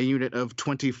a unit of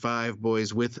 25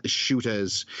 boys with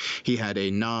Shooters. He had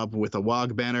a Knob with a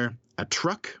Wog banner, a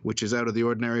truck, which is out of the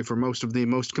ordinary for most of the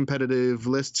most competitive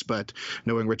lists, but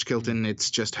knowing Rich Kilton, it's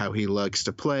just how he likes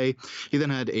to play. He then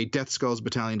had a Death Skulls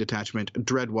Battalion detachment,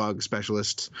 Dreadwog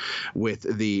specialists, with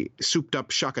the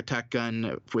souped-up shock attack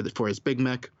gun for his Big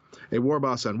Mech, a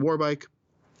Warboss on Warbike,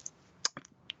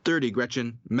 30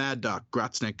 Gretchen, Mad Doc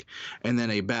Grotznik, and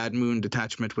then a Bad Moon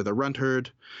detachment with a Runt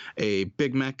Herd, a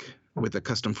Big Mech with a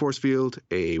custom force field,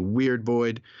 a Weird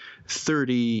Void,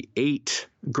 38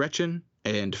 Gretchen,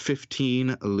 and 15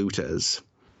 Lutas.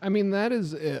 I mean, that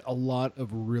is a lot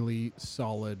of really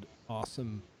solid,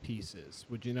 awesome pieces.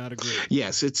 Would you not agree?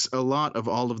 Yes, it's a lot of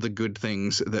all of the good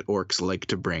things that orcs like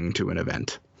to bring to an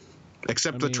event.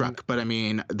 Except the truck, but I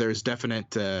mean, there's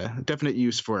definite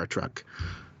use for a truck.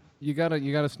 You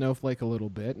gotta snowflake a little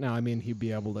bit. Now, I mean, he'd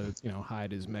be able to,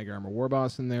 hide his Mega Armor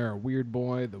Warboss in there, a Weird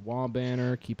Boy, the Wall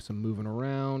Banner, keeps him moving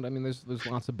around. I mean, there's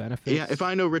lots of benefits. Yeah, if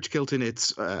I know Rich Kilton,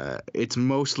 it's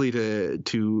mostly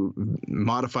to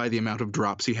modify the amount of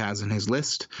drops he has in his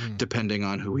list, depending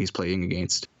on who he's playing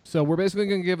against. So we're basically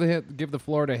going to give the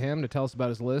floor to him to tell us about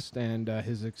his list and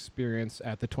his experience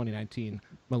at the 2019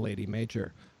 Milady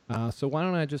Major. So why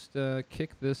don't I just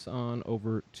kick this on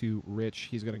over to Rich.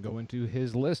 He's going to go into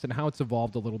his list and how it's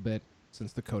evolved a little bit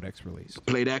since the Codex release.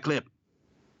 Play that clip.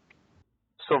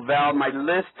 So Val, my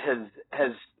list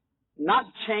has not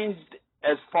changed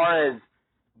as far as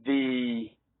the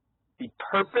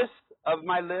purpose of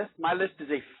my list. My list is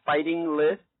a fighting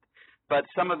list, but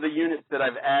some of the units that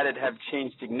I've added have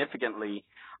changed significantly.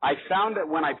 I found that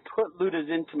when I put Lutas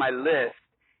into my list,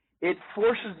 it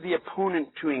forces the opponent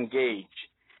to engage.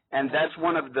 And that's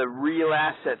one of the real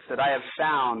assets that I have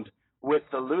found with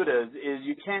the Lutas is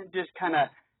you can't just kind of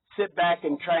sit back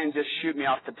and try and just shoot me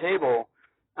off the table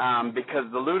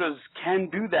because the Lutas can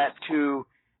do that too.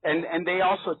 And they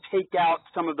also take out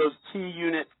some of those key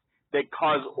units that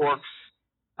cause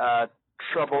orcs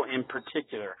trouble in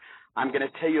particular. I'm going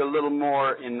to tell you a little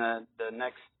more in the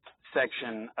next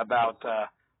section about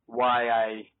why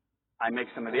I make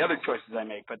some of the other choices I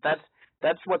make. But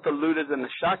that's what the Lutas and the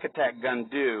shock attack gun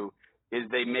do, is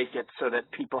they make it so that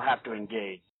people have to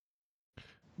engage.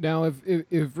 Now,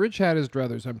 if Rich had his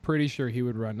druthers, I'm pretty sure he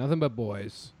would run nothing but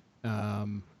boys,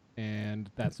 and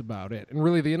that's about it. And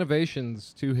really, the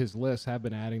innovations to his list have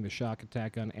been adding the shock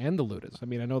attack gun and the Lutas. I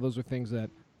mean, I know those are things that,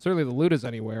 certainly the Lutas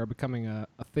anyway, are becoming a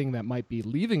thing that might be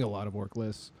leaving a lot of orc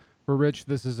lists. For Rich,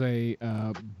 this is a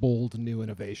bold new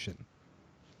innovation.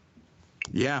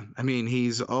 Yeah, I mean,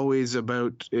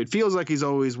 it feels like he's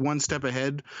always one step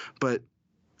ahead, but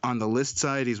on the list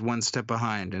side, he's one step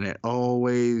behind, and it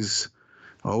always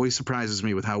surprises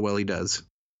me with how well he does.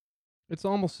 It's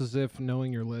almost as if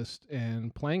knowing your list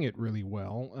and playing it really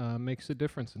well makes a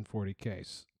difference in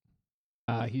 40Ks.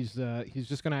 He's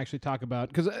just going to actually talk about,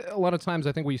 because a lot of times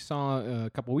I think we saw a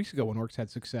couple weeks ago when orcs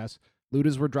had success,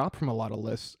 Lutas were dropped from a lot of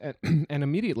lists, and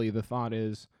immediately the thought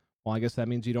is, well, I guess that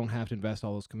means you don't have to invest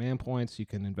all those command points. You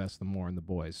can invest them more in the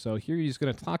boys. So here he's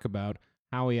going to talk about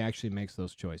how he actually makes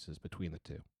those choices between the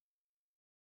two.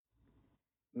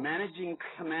 Managing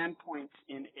command points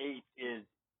in 8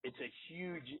 it's a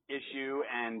huge issue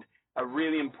and a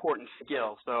really important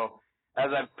skill. So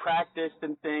as I've practiced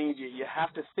and things, you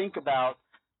have to think about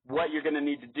what you're going to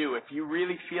need to do. If you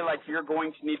really feel like you're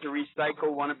going to need to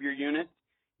recycle one of your units,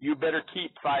 you better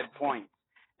keep 5 points.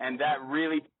 And that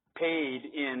really paid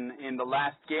in the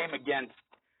last game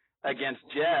against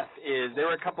Jeff. Is there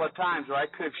were a couple of times where I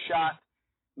could have shot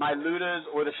my Lutas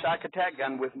or the shock attack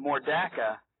gun with more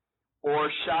DACA, or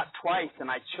shot twice, and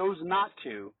I chose not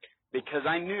to because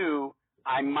I knew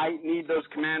I might need those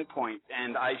command points,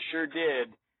 and I sure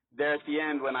did there at the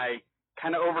end when I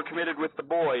kind of overcommitted with the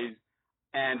boys,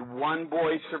 and one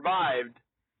boy survived,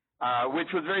 which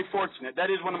was very fortunate. That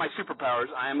is one of my superpowers.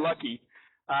 I am lucky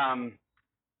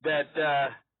that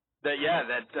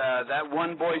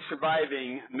one boy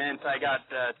surviving meant I got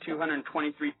a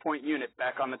 223-point unit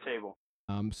back on the table.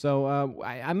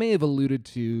 I may have alluded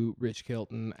to Rich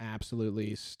Kilton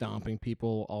absolutely stomping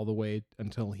people all the way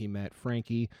until he met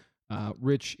Frankie.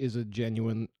 Rich is a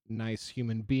genuine, nice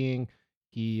human being.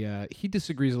 He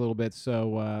disagrees a little bit,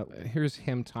 so here's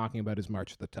him talking about his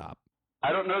march to the top.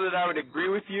 I don't know that I would agree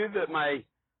with you that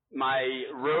my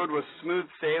road was smooth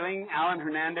sailing. Alan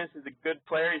Hernandez is a good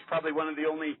player. He's probably one of the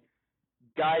only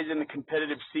guys in the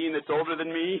competitive scene that's older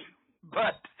than me.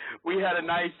 But we had a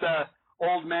nice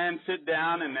old man sit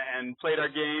down and played our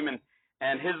game,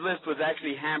 and his list was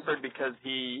actually hampered because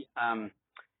he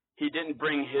didn't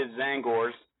bring his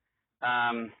Zangors.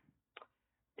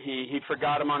 He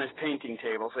forgot them on his painting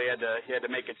table, so he had to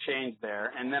make a change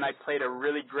there. And then I played a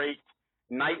really great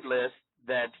night list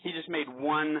that he just made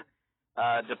one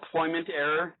deployment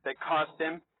error that cost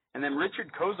him. And then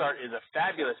Richard Cozart is a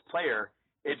fabulous player.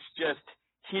 It's just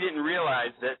he didn't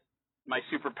realize that my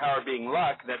superpower being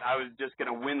luck, that I was just going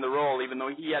to win the roll, even though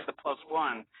he had the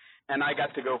 +1. And I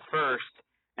got to go first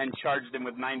and charged him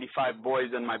with 95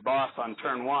 boys and my boss on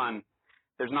turn 1.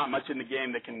 There's not much in the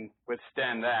game that can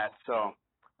withstand that. So,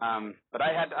 but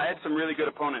I had some really good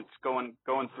opponents going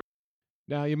through.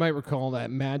 Now, you might recall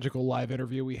that magical live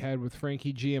interview we had with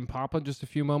Frankie G and Papa just a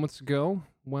few moments ago.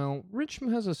 Well, Rich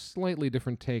has a slightly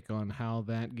different take on how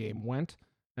that game went.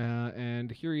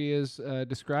 And here he is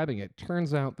describing it.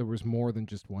 Turns out there was more than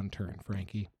just one turn,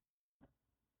 Frankie.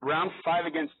 Round 5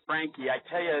 against Frankie, I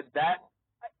tell you that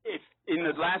if in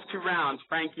the last 2 rounds,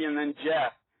 Frankie and then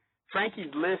Jeff,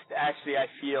 Frankie's list actually I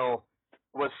feel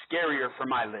was scarier for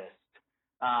my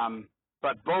list.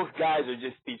 But both guys are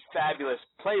just these fabulous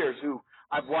players who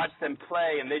I've watched them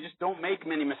play, and they just don't make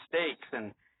many mistakes.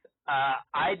 And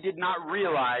I did not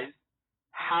realize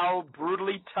how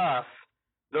brutally tough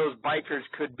those bikers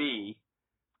could be.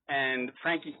 And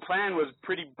Frankie's plan was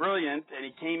pretty brilliant, and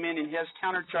he came in, and his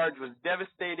countercharge was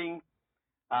devastating.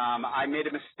 I made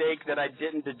a mistake that I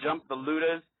didn't to jump the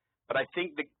Ludas, but I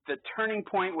think the turning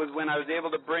point was when I was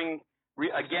able to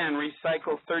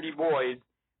recycle 30 boys,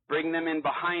 bring them in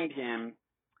behind him,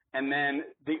 and then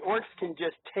the Orcs can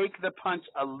just take the punch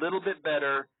a little bit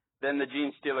better than the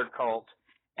Gene Stealer cult.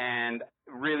 And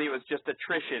really, it was just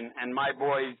attrition, and my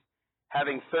boys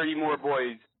having 30 more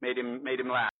boys made him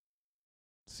laugh.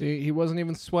 See, he wasn't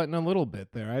even sweating a little bit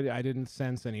there. I didn't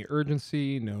sense any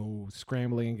urgency, no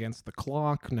scrambling against the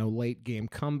clock, no late game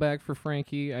comeback for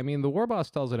Frankie. I mean, the War Boss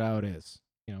tells it how it is.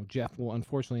 You know, Jeff will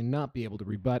unfortunately not be able to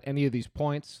rebut any of these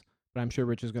points, but I'm sure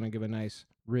Rich is going to give a nice,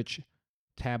 rich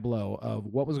tableau of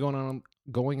what was going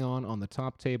on the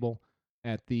top table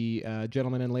at the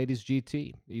Gentlemen and Ladies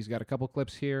GT. He's got a couple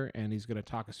clips here, and he's going to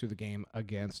talk us through the game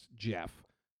against Jeff.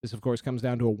 This, of course, comes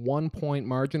down to a 1-point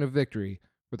margin of victory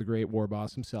for the great War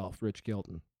Boss himself, Rich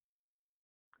Kilton.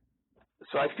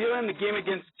 So I feel in the game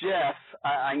against Jeff,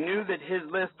 I knew that his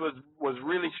list was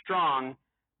really strong,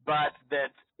 but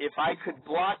that if I could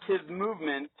block his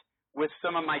movement with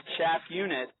some of my chaff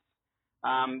units,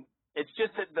 it's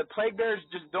just that the Plague Bears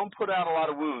just don't put out a lot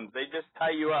of wounds. They just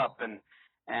tie you up, and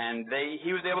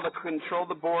he was able to control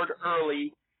the board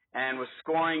early and was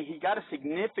scoring. He got a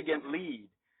significant lead.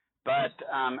 But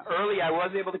early I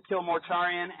was able to kill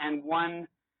Mortarion and one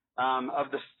of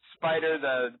the Spider,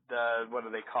 the what are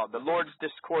they called? The Lord's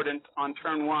Discordant on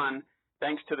turn 1,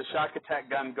 thanks to the shock attack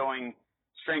gun going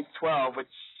strength 12, which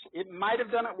it might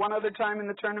have done it one other time in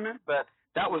the tournament, but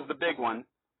that was the big one.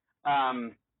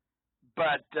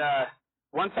 But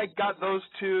once I got those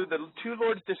two, the 2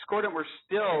 Lords Discordant were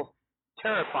still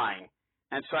terrifying.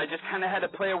 And so I just kind of had to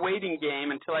play a waiting game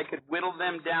until I could whittle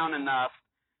them down enough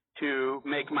to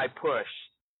make my push.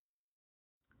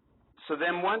 So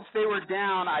then once they were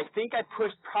down, I think I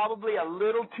pushed probably a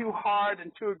little too hard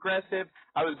and too aggressive.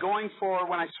 I was going for,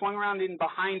 when I swung around in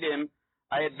behind him,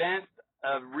 I advanced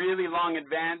a really long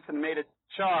advance and made a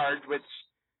charge, which,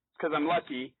 because I'm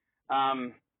lucky,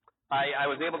 I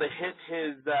was able to hit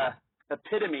his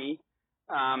epitome,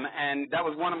 and that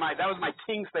was my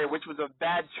Kingslayer, which was a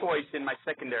bad choice in my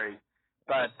secondary.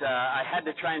 But I had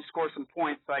to try and score some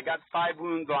points, so I got 5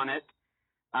 wounds on it.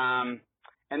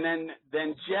 And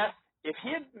then Jeff, if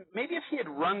he had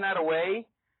run that away,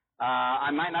 I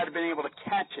might not have been able to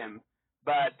catch him.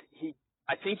 But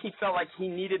I think he felt like he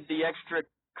needed the extra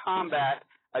combat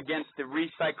against the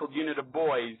recycled unit of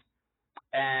boys.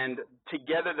 And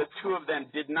together, the 2 of them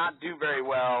did not do very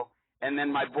well. And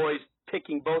then my boys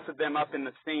picking both of them up in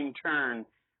the same turn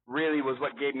really was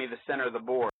what gave me the center of the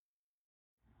board.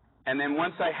 And then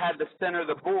once I had the center of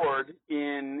the board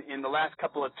in the last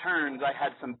couple of turns, I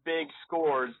had some big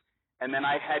scores, and then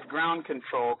I had ground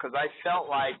control because I felt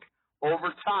like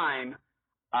over time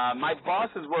my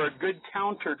bosses were a good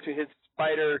counter to his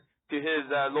Spider, to his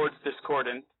Lord's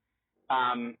Discordant.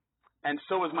 and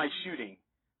so was my shooting.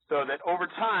 So that over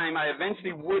time, I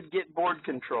eventually would get board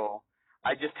control.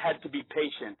 I just had to be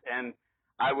patient, and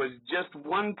I was just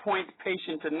 1 point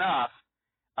patient enough.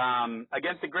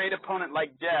 Against a great opponent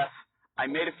like Jeff, I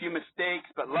made a few mistakes,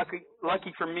 but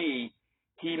lucky for me,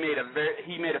 he made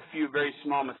a few very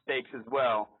small mistakes as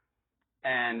well.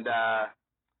 And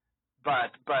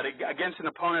but against an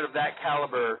opponent of that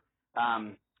caliber,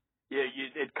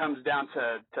 it comes down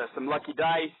to some lucky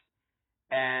dice,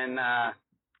 and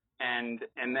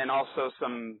then also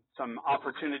some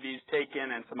opportunities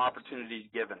taken and some opportunities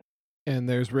given. And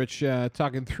there's Rich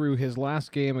talking through his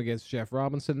last game against Jeff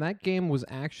Robinson. That game was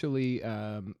actually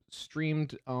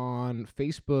streamed on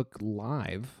Facebook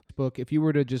Live. If you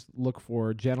were to just look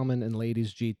for Gentlemen and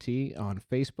Ladies GT on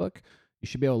Facebook, you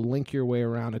should be able to link your way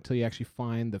around until you actually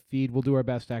find the feed. We'll do our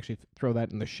best to actually throw that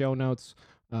in the show notes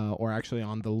or actually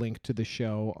on the link to the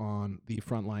show on the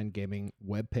Frontline Gaming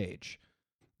webpage.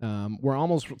 We're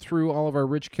almost through all of our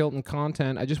Rich Kilton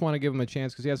content. I just want to give him a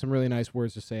chance because he has some really nice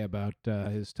words to say about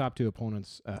his top two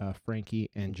opponents, Frankie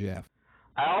and Jeff.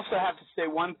 I also have to say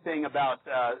one thing about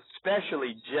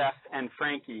especially Jeff and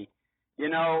Frankie. You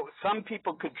know, some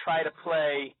people could try to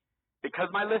play, because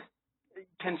my list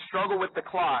can struggle with the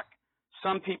clock,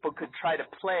 some people could try to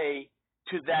play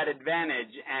to that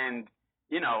advantage and,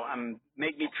 you know,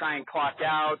 make me try and clock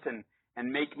out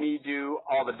and make me do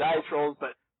all the dice rolls,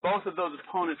 but both of those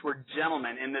opponents were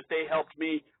gentlemen in that they helped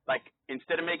me, like,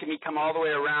 instead of making me come all the way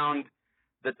around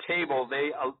the table,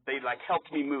 they like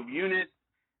helped me move units.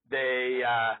 They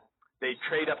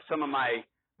trade up some of my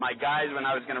guys when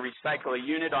I was going to recycle a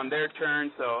unit on their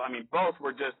turn. So, I mean, both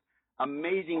were just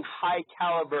amazing high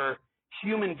caliber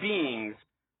human beings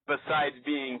besides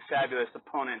being fabulous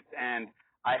opponents. And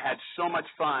I had so much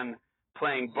fun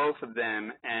playing both of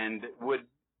them, and would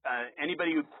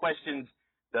anybody who questions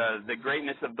the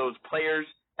greatness of those players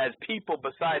as people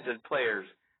besides as players,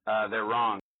 they're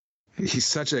wrong. He's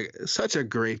such a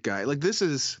great guy. Like, this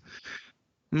is,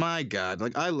 my God,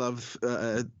 like, I love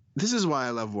this is why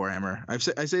I love Warhammer.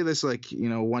 I say this, like, you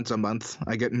know, once a month.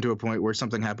 I get into a point where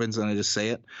something happens and I just say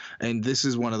it, and this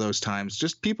is one of those times.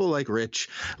 Just people like Rich,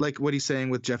 like what he's saying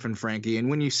with Jeff and Frankie, and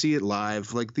when you see it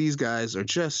live, like, these guys are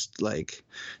just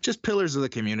pillars of the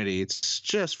community. It's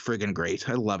just friggin' great.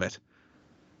 I love it.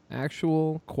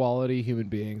 Actual quality human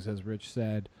beings, as Rich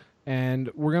said.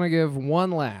 And we're going to give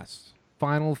one last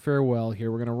final farewell here.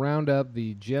 We're going to round up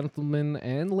the Gentlemen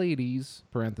and Ladies,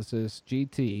 parenthesis,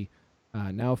 GT,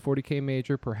 now 40K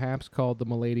Major, perhaps called the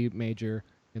Milady Major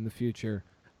in the future.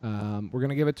 We're going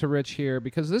to give it to Rich here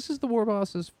because this is the War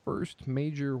Boss's first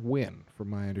major win, from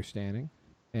my understanding.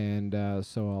 And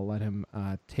so I'll let him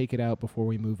take it out before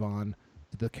we move on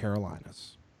to the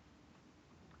Carolinas.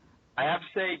 I have to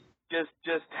say,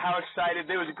 just how excited.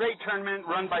 There was a great tournament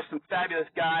run by some fabulous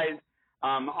guys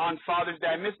on Father's Day.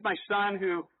 I missed my son,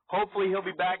 who hopefully he'll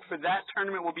be back for that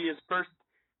tournament. Will be his first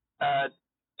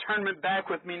tournament back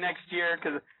with me next year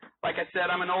because, like I said,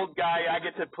 I'm an old guy. I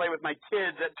get to play with my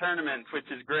kids at tournaments,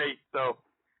 which is great. So,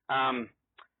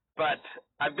 but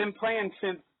I've been playing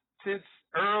since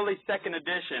early second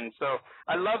edition. So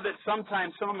I love that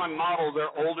sometimes some of my models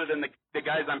are older than the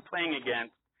guys I'm playing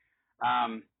against.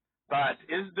 But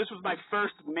this was my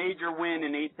first major win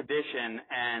in 8th edition,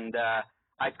 and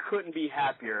I couldn't be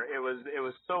happier. It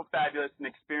was so fabulous an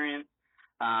experience.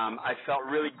 I felt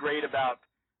really great about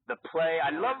the play.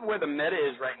 I love where the meta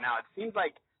is right now. It seems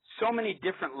like so many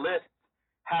different lists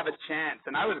have a chance,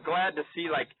 and I was glad to see,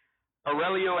 like,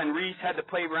 Aurelio and Reese had to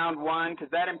play round 1 because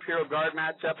that Imperial Guard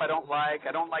matchup I don't like.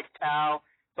 I don't like Tau,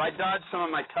 so I dodged some of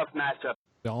my tough matchups.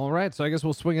 All right, so I guess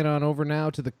we'll swing it on over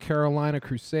now to the Carolina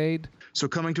Crusade. So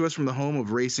coming to us from the home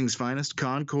of racing's finest,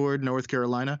 Concord, North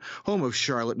Carolina, home of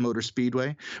Charlotte Motor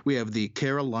Speedway, we have the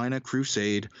Carolina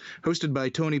Crusade. Hosted by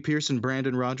Tony Pierce and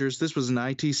Brandon Rogers, this was an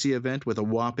ITC event with a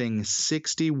whopping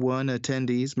 61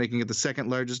 attendees, making it the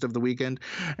second largest of the weekend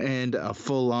and a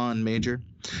full-on major.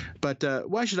 But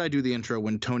why should I do the intro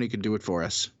when Tony could do it for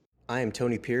us? I am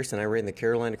Tony Pierce, and I ran the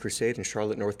Carolina Crusade in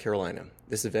Charlotte, North Carolina.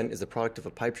 This event is the product of a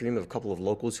pipe dream of a couple of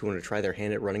locals who wanted to try their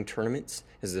hand at running tournaments.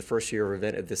 This is the first year of an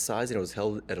event of this size, and it was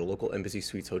held at a local Embassy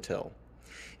Suites hotel.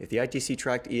 If the ITC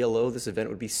tracked ELO, this event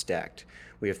would be stacked.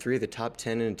 We have 3 of the top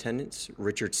 10 in attendance,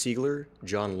 Richard Siegler,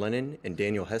 John Lennon, and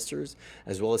Daniel Hesters,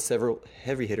 as well as several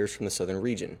heavy hitters from the southern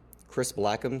region. Chris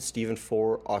Blackham, Stephen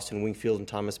Four, Austin Wingfield, and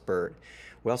Thomas Bird.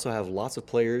 We also have lots of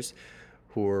players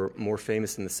who are more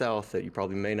famous in the South that you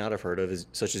probably may not have heard of,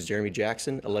 such as Jeremy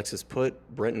Jackson, Alexis Putt,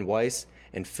 Brenton Weiss,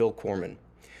 and Phil Corman.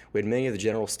 We had many of the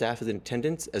general staff in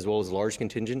attendance, as well as large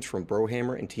contingents from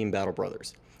Brohammer and Team Battle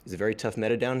Brothers. It's a very tough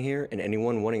meta down here, and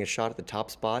anyone wanting a shot at the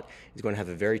top spot is going to have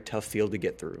a very tough field to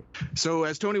get through. So,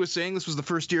 as Tony was saying, this was the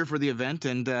first year for the event,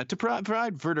 and to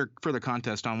provide further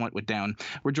context on what went down,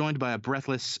 we're joined by a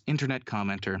breathless internet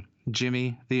commenter,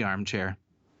 Jimmy the Armchair.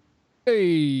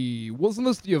 Hey, wasn't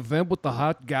this the event with the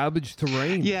hot garbage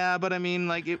terrain? Yeah, but I mean,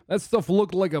 like... That stuff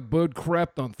looked like a bird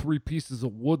crapped on 3 pieces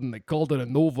of wood, and they called it a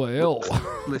Nova L.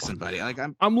 Listen, buddy, like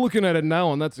I'm looking at it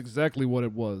now, and that's exactly what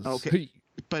it was. Okay. Hey,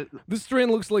 but this terrain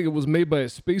looks like it was made by a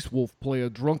Space Wolf player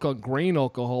drunk on grain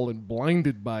alcohol and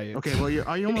blinded by it. Okay, well,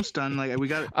 are you almost done? Like, we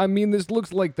got. I mean, this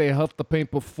looks like they huffed the paint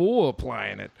before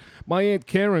applying it. My Aunt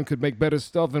Karen could make better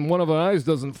stuff, and one of her eyes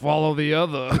doesn't follow the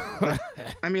other.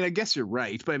 I mean, I guess you're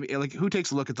right, but I mean, like, who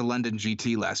takes a look at the London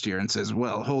GT last year and says,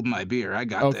 "Well, hold my beer, I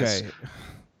got this." Okay.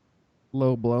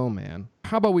 Low blow, man.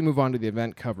 How about we move on to the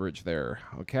event coverage there,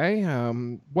 okay?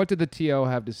 What did the TO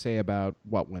have to say about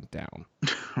what went down?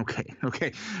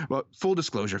 Okay. Well, full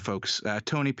disclosure, folks.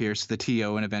 Tony Pierce, the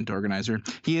TO and event organizer,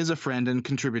 he is a friend and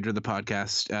contributor to the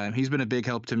podcast. He's been a big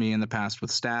help to me in the past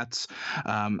with stats,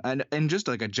 and just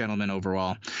like a gentleman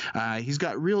overall. He's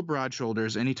got real broad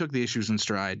shoulders, and he took the issues in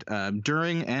stride.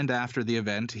 During and after the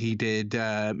event, he did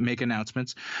make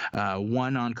announcements.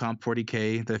 One on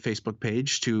Comp40K, the Facebook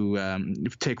page, to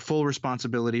take full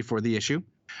responsibility for the issue.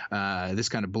 This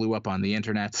kind of blew up on the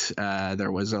internet.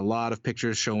 There was a lot of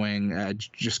pictures showing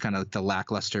just kind of the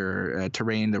lackluster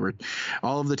terrain.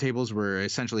 All of the tables were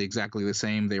essentially exactly the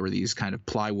same. They were these kind of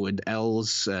plywood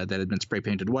L's that had been spray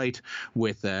painted white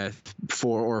with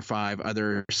 4 or 5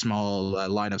 other small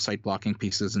line of sight blocking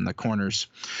pieces in the corners.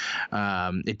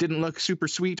 It didn't look super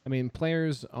sweet. I mean,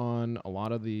 players on a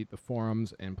lot of the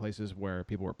forums and places where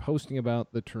people were posting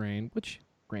about the terrain, which,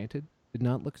 granted, did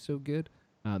not look so good.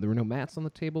 There were no mats on the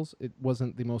tables. It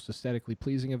wasn't the most aesthetically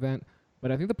pleasing event,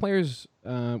 but I think the players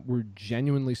were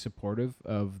genuinely supportive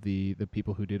of the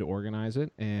people who did organize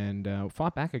it and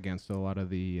fought back against a lot of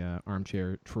the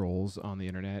armchair trolls on the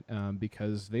internet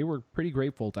because they were pretty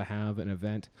grateful to have an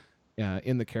event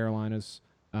in the Carolinas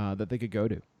that they could go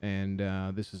to. And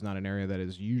this is not an area that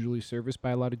is usually serviced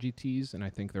by a lot of GTs, and I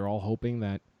think they're all hoping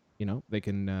that they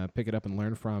can pick it up and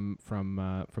learn from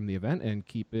the event and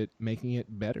keep it, making it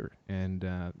better. And,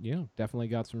 definitely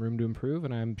got some room to improve,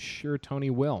 and I'm sure Tony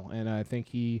will. And I think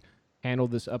he handled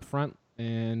this up front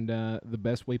and the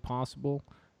best way possible.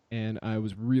 And I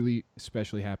was really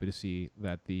especially happy to see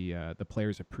that the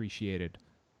players appreciated,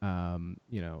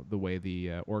 the way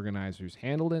the organizers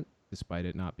handled it, despite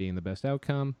it not being the best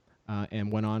outcome,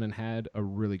 and went on and had a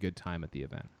really good time at the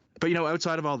event. But,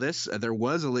 outside of all this, there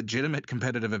was a legitimate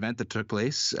competitive event that took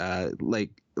place.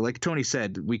 Like Tony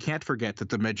said, we can't forget that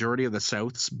the majority of the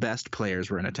South's best players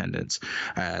were in attendance.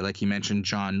 Like he mentioned,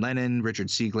 John Lennon, Richard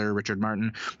Siegler, Richard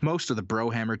Martin, most of the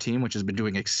Brohammer team, which has been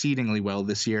doing exceedingly well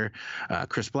this year.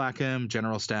 Chris Blackham,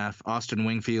 General Staff, Austin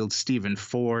Wingfield, Stephen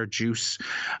Ford, Juice.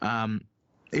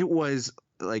 It was...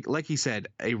 Like he said,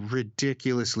 a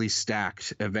ridiculously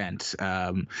stacked event.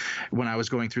 When I was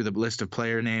going through the list of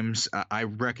player names, I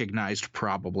recognized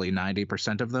probably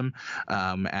 90% of them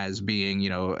as being,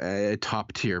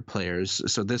 top tier players.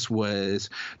 So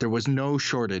there was no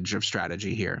shortage of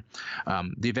strategy here.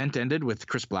 The event ended with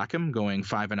Chris Blackham going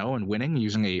 5-0 and winning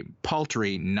using a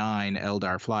paltry 9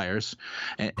 Eldar Flyers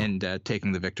and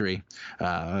taking the victory.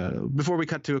 Before we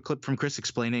cut to a clip from Chris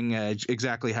explaining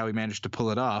exactly how he managed to pull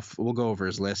it off, we'll go over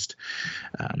his list.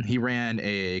 He ran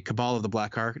a Cabal of the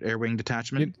Blackheart Air Wing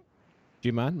Detachment. Do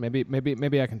you mind?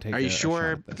 Maybe I can take. Are you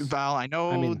sure, Val? I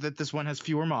know that this one has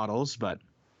fewer models, but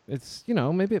it's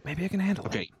maybe I can handle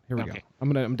it. Here we go.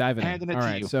 I'm diving in. All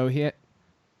right. So he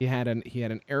had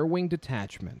an Air Wing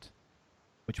Detachment,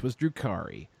 which was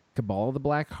Drukhari, Cabal of the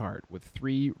Blackheart with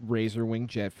 3 Razor Wing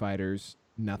jet fighters.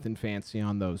 Nothing fancy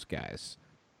on those guys.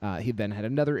 He then had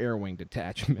another Air Wing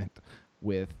Detachment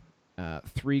with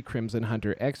 3 Crimson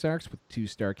Hunter Exarchs with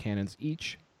 2-star cannons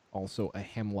each, also a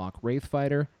Hemlock Wraith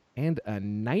Fighter, and a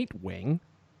Nightwing.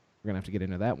 We're going to have to get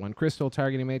into that one. Crystal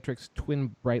Targeting Matrix,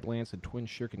 Twin Bright Lance, and Twin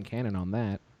Shuriken Cannon on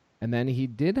that. And then he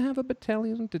did have a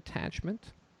Battalion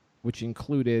Detachment, which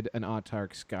included an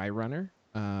Autarch Skyrunner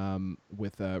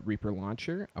with a Reaper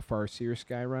Launcher, a Farseer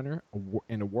Skyrunner,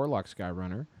 and a Warlock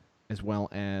Skyrunner, as well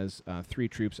as 3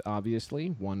 troops, obviously,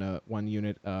 one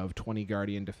unit of 20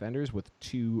 Guardian Defenders with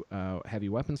 2 heavy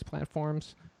weapons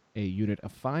platforms, a unit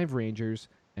of 5 Rangers,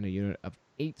 and a unit of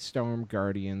 8 Storm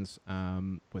Guardians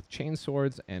with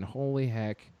chainswords, and holy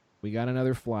heck, we got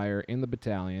another flyer in the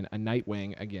battalion, a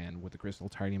Nightwing, again, with the Crystal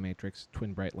Targeting Matrix,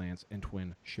 Twin Bright Lance, and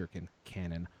Twin Shuriken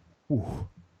Cannon. Ooh.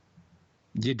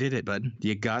 You did it, bud.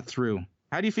 You got through.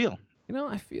 How do you feel?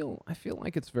 I feel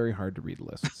like it's very hard to read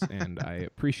lists, and I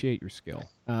appreciate your skill.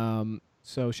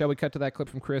 So shall we cut to that clip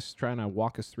from Chris trying to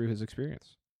walk us through his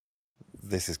experience?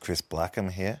 This is Chris Blackham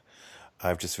here.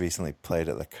 I've just recently played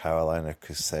at the Carolina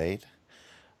Crusade.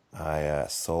 I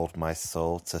sold my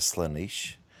soul to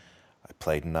Slaanesh. I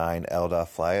played 9 Eldar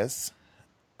Flyers.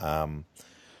 I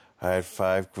had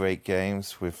 5 great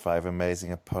games with 5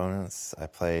 amazing opponents. I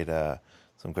played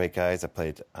some great guys. I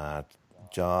played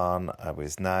John with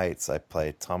his Knights. I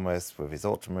played Thomas with his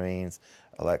Ultramarines.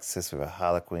 Alexis with her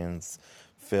Harlequins.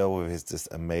 Phil with his just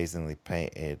amazingly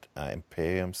painted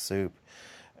Imperium suit.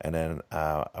 And then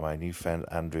my new friend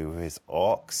Andrew with his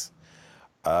Orcs.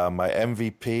 My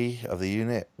MVP of the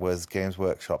unit was Games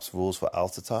Workshop's rules for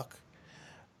Altatok.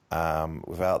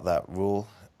 Without that rule,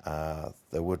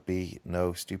 there would be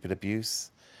no stupid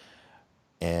abuse.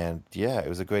 And yeah, it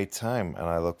was a great time, and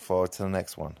I look forward to the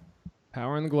next one.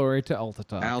 Power and glory to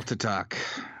Altatok. Altatok,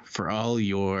 for all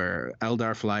your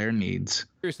Eldar Flyer needs.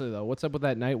 Seriously though, what's up with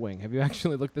that Nightwing? Have you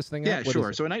actually looked this thing up? Yeah,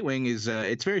 sure. So a Nightwing is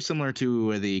it's very similar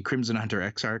to the Crimson Hunter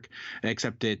Exarch,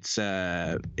 except it's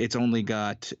only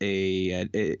got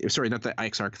sorry, not the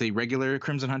Exarch, the regular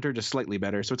Crimson Hunter, just slightly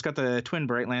better. So it's got the twin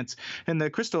Bright Lance and the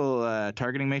crystal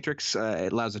targeting matrix.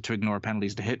 It allows it to ignore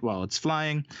penalties to hit while it's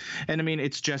flying, and I mean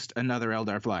it's just another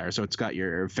Eldar Flyer. So it's got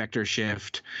your vector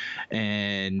shift,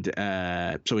 and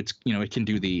so it's it can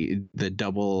do the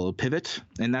double pivot,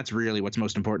 and that's really what's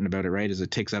most important about it, right? Is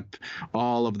it takes up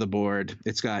all of the board.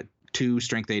 It's got 2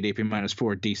 strength 8 AP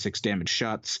 -4 D6 damage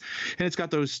shots, and it's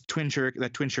got those twin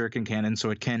shuriken cannon, so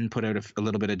it can put out a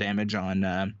little bit of damage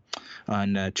on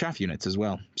chaff units as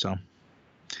well. So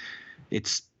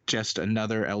it's just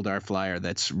another Eldar Flyer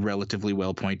that's relatively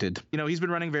well pointed. He's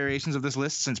been running variations of this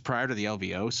list since prior to the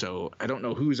LVO, so I don't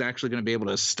know who's actually going to be able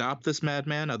to stop this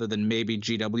madman other than maybe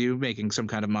GW making some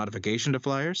kind of modification to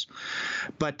Flyers.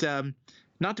 But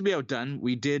not to be outdone,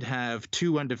 we did have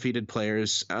 2 undefeated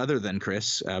players other than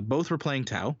Chris. Both were playing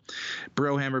Tau.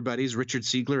 Brohammer buddies Richard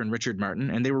Siegler and Richard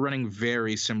Martin, and they were running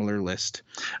very similar list.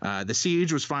 The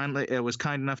Siege was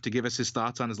kind enough to give us his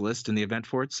thoughts on his list and the event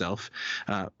for itself.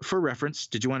 For reference,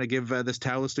 did you want to give this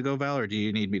Tau list a go, Val, or do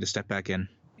you need me to step back in?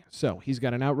 So he's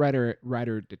got an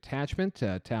Outrider detachment,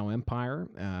 Tau Empire.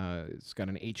 It's got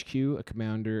an HQ, a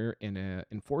commander, and an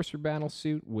enforcer battle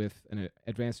suit with an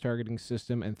advanced targeting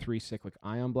system and 3 cyclic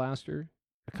ion blaster,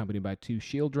 accompanied by 2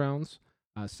 shield drones.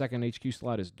 Second HQ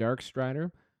slot is Dark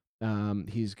Strider.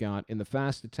 He's got in the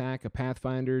fast attack a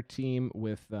Pathfinder team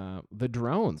with the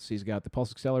drones. He's got the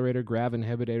Pulse Accelerator, Grav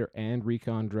Inhibitor, and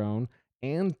Recon drone,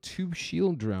 and 2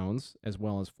 shield drones, as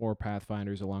well as 4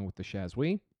 Pathfinders along with the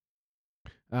Shazwi.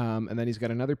 And then he's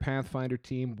got another Pathfinder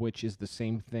team, which is the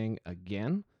same thing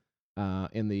again.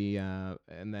 And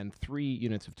then 3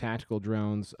 units of tactical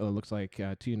drones. Looks like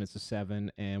 2 units of 7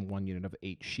 and 1 unit of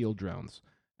 8 shield drones.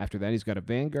 After that, he's got a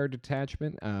Vanguard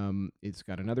detachment. It's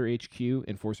got another HQ,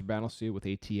 Enforcer Battlesuit with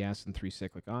ATS and 3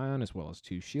 cyclic ion, as well as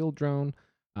 2 shield drone.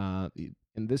 And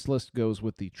this list goes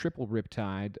with the triple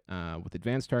Riptide with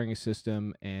advanced targeting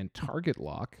system and target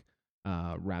lock,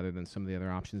 rather than some of the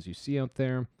other options you see out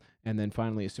there. And then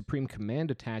finally, a Supreme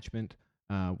Command attachment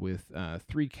with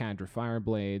 3 Cadre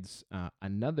Fireblades,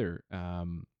 another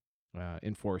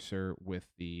Enforcer with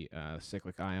the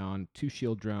Cyclic Ion, 2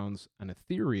 Shield Drones, an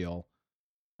Ethereal,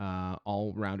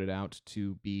 all rounded out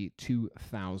to be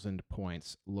 2,000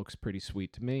 points. Looks pretty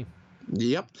sweet to me.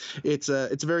 Yep, it's a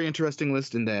very interesting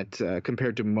list in that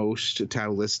compared to most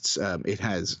Tau lists, it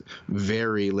has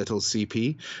very little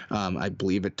CP. I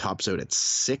believe it tops out at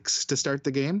 6 to start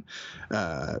the game,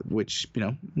 which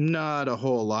not a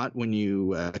whole lot when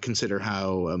you consider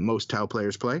how most Tau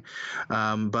players play.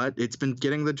 But it's been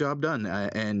getting the job done,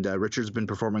 and Richard's been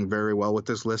performing very well with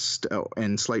this list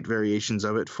and slight variations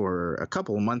of it for a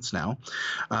couple of months now.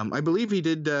 I believe he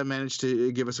did manage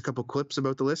to give us a couple clips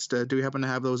about the list. Do we happen to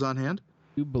have those on hand?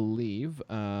 I believe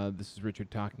this is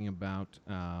Richard talking about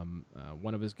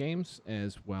one of his games,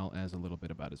 as well as a little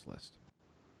bit about his list.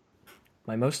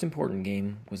 My most important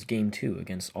game was Game 2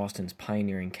 against Austin's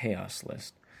Pioneering Chaos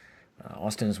list.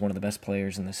 Austin is one of the best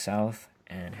players in the South,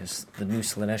 and the new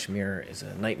Slaanesh Mirror is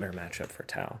a nightmare matchup for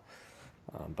Tau.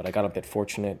 But I got a bit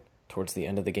fortunate towards the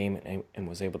end of the game and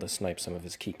was able to snipe some of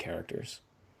his key characters.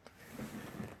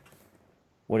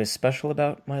 What is special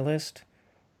about my list?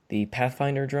 The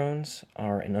Pathfinder drones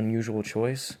are an unusual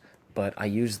choice, but I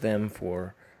use them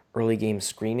for early game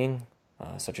screening,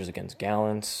 such as against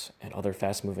Gallants and other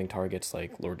fast-moving targets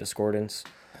like Lord Discordance,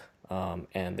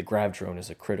 and the Grav drone is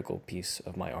a critical piece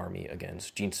of my army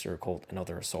against Genester Cult and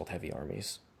other assault-heavy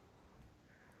armies.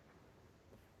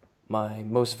 My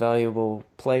most valuable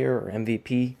player, or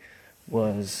MVP,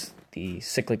 was the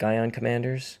Cyclic Ion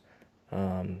Commanders.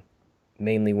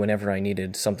 Mainly whenever I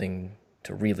needed something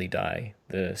to really die,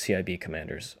 the CIB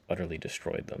Commanders utterly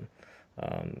destroyed them.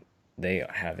 They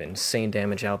have insane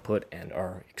damage output and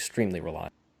are extremely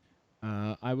reliable.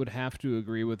 I would have to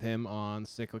agree with him on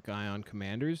Cyclic Ion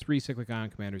Commanders. 3 Cyclic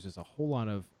Ion Commanders is a whole lot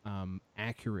of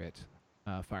accurate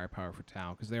firepower for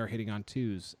Tau, because they are hitting on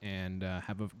 2s and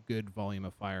have a good volume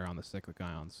of fire on the Cyclic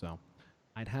Ions. So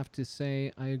I'd have to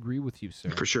say I agree with you, sir.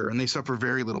 For sure, and they suffer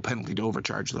very little penalty to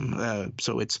overcharge them.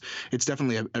 So it's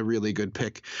definitely a really good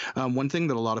pick. One thing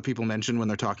that a lot of people mention when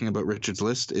they're talking about Richard's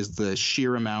list is the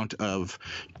sheer amount of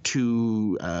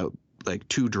two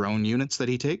drone units that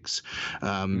he takes.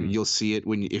 You'll see it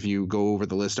if you go over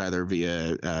the list either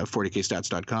via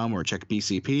 40kstats.com or check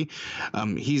BCP.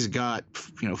 He's got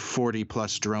 40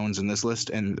 plus drones in this list,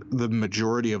 and the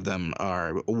majority of them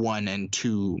are 1 and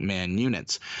 2 man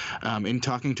units. In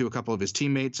talking to a couple of his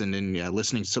teammates and in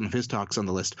listening to some of his talks on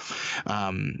the list,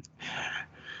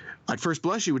 at first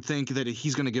blush, you would think that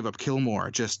he's going to give up kill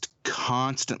more just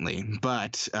constantly,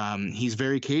 but he's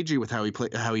very cagey with how he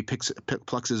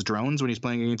plucks his drones when he's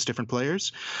playing against different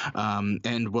players,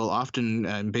 and will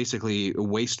often basically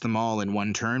waste them all in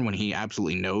one turn when he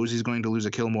absolutely knows he's going to lose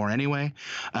a kill more anyway.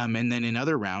 And then in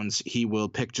other rounds, he will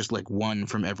pick just like 1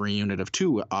 from every unit of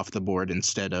 2 off the board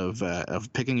instead of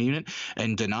picking a unit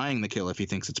and denying the kill if he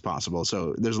thinks it's possible.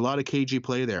 So there's a lot of cagey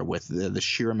play there with the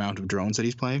sheer amount of drones that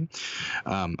he's playing.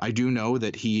 I do know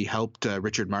that he helped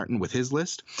Richard Martin with his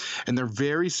list, and they're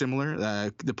very similar.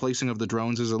 The placing of the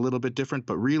drones is a little bit different,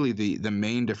 but really the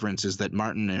main difference is that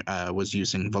Martin was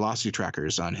using velocity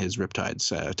trackers on his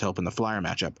Riptides to help in the flyer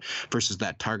matchup versus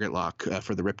that target lock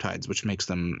for the Riptides, which makes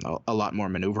them a lot more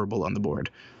maneuverable on the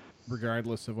board.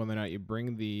 Regardless of whether or not you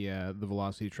bring the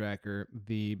velocity tracker,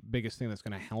 the biggest thing that's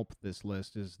going to help this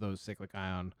list is those Cyclic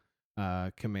Ion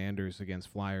commanders against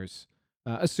flyers.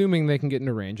 Assuming they can get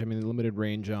into range. I mean, limited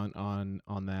range on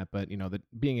that, but that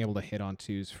being able to hit on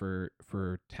 2s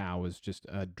for Tau is just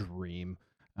a dream,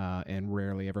 and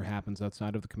rarely ever happens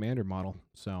outside of the commander model.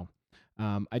 So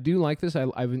I do like this.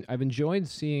 I've enjoyed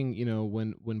seeing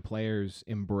when players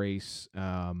embrace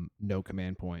no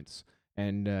command points,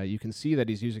 and you can see that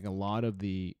he's using a lot of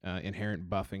the inherent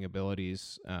buffing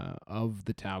abilities of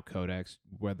the Tau Codex,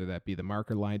 whether that be the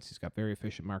marker lights. He's got very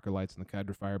efficient marker lights in the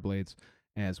Cadre Fire Blades,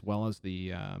 as well as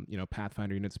the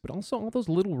Pathfinder units, but also all those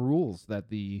little rules that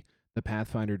the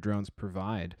Pathfinder drones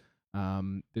provide.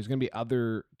 There's going to be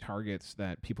other targets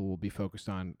that people will be focused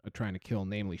on trying to kill,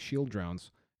 namely shield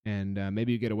drones, and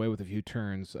maybe you get away with a few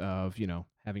turns of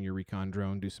having your recon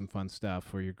drone do some fun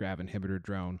stuff, or your grav inhibitor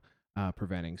drone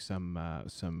preventing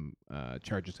some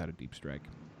charges out of deep strike.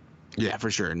 Yeah,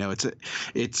 for sure. No,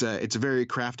 it's a very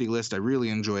crafty list. I really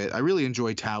enjoy it. I really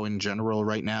enjoy Tau in general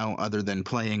right now, other than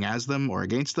playing as them or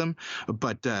against them.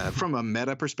 But from a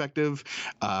meta perspective,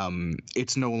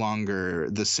 it's no longer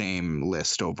the same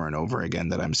list over and over again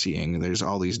that I'm seeing. There's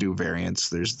all these new variants.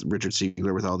 There's Richard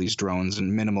Siegler with all these drones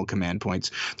and minimal command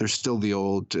points. There's still the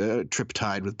old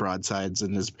Triptide with broadsides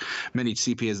and as many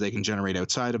CP as they can generate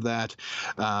outside of that.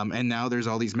 And now there's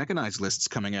all these mechanized lists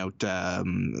coming out,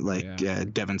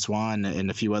 Devon Swan and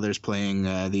a few others playing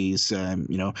these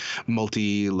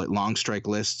multi long strike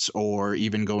lists, or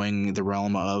even going the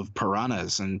realm of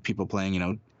piranhas and people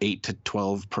playing 8 to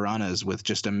 12 piranhas with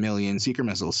just a million seeker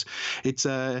missiles. It's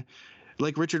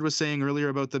like Richard was saying earlier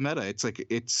about the meta,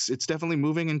 it's definitely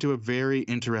moving into a very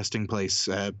interesting place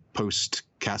post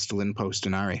Castellan, post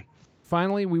Inari.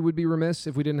 Finally, we would be remiss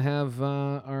if we didn't have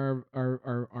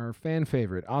our fan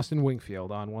favorite, Austin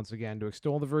Wingfield, on once again to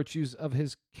extol the virtues of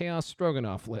his Chaos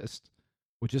Stroganoff list,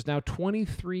 which is now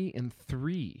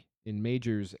 23-3 in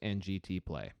Majors and GT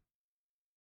play.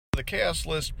 The Chaos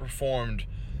list performed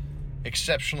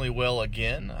exceptionally well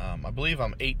again. I believe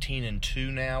I'm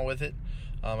 18-2 now with it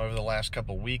over the last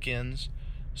couple weekends,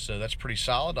 so that's pretty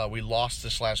solid. We lost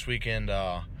this last weekend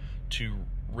to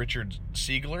Richard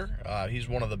Siegler. He's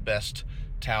one of the best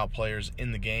Tau players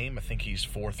in the game. I think he's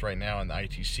 4th right now in the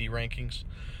ITC rankings.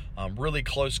 Really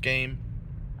close game.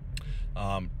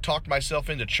 Talked myself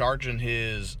into charging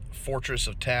his Fortress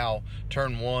of Tau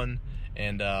turn 1,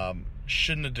 and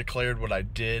shouldn't have declared what I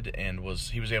did, and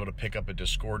he was able to pick up a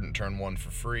Discordant turn 1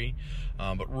 for free.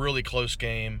 But really close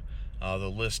game. The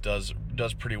list does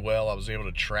pretty well. I was able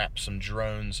to trap some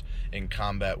drones in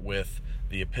combat with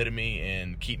the Epitome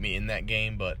and keep me in that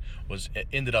game, but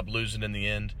ended up losing in the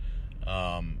end.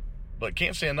 But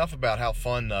can't say enough about how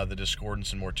fun the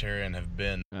Discordants and Mortarion have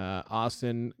been.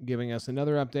 Austin giving us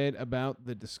another update about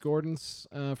the Discordants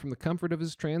from the comfort of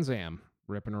his Trans Am,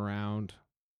 ripping around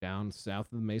down south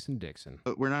of the Mason-Dixon.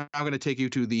 We're now going to take you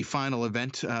to the final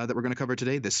event that we're going to cover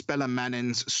today, the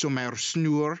Spellemannens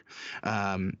Sommersnur.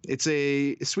 It's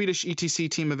a Swedish ETC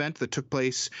team event that took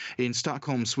place in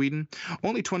Stockholm, Sweden.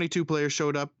 Only 22 players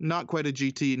showed up, not quite a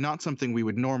GT, not something we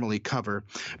would normally cover,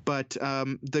 but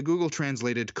the Google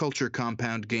translated Culture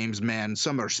Compound Games Man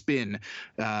Sommerspin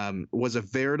was a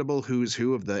veritable who's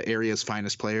who of the area's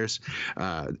finest players.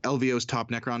 LVO's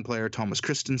top Necron player, Thomas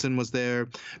Christensen, was there.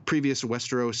 Previous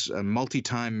Westeros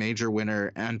multi-time major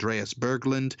winner Andreas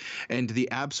Berglund, and the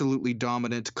absolutely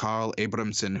dominant Carl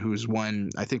Abramson, who's won,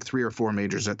 I think, 3 or 4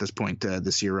 majors at this point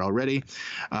this year already.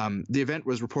 The event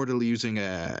was reportedly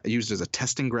used as a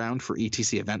testing ground for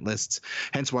ETC event lists,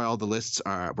 hence why all the lists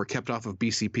were kept off of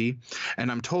BCP. And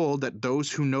I'm told that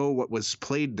those who know what was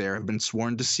played there have been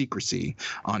sworn to secrecy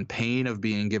on pain of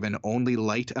being given only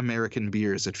light American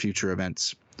beers at future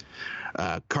events.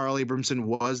 Carl Abramson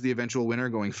was the eventual winner,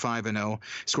 going 5-0,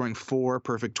 scoring 4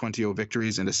 perfect 20-0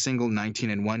 victories and a single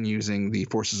 19-1 using the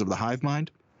forces of the Hive Mind.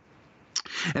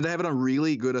 And I have it on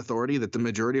really good authority that the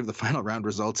majority of the final round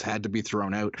results had to be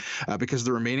thrown out because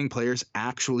the remaining players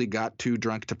actually got too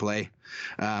drunk to play.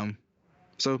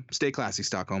 So stay classy,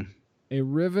 Stockholm. A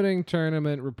riveting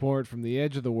tournament report from the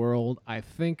edge of the world. I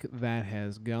think that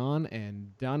has gone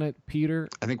and done it, Peter.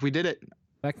 I think we did it.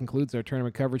 That concludes our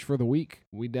tournament coverage for the week.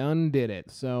 We done did it.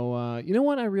 So, you know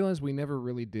what I realized we never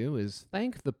really do is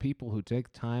thank the people who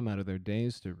take time out of their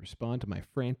days to respond to my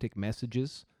frantic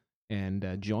messages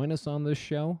and join us on this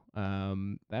show.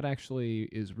 That actually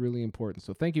is really important.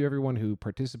 So thank you, everyone who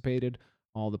participated,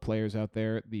 all the players out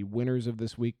there, the winners of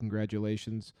this week.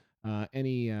 Congratulations.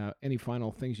 Any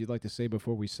final things you'd like to say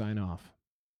before we sign off?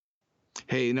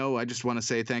 Hey, no, I just want to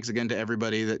say thanks again to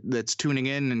everybody that's tuning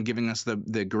in and giving us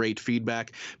the great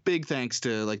feedback. Big thanks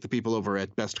to the people over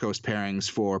at Best Coast Pairings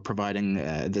for providing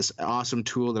this awesome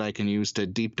tool that I can use to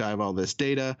deep dive all this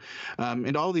data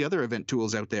and all the other event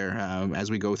tools out there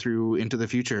as we go through into the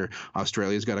future.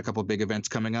 Australia's got a couple big events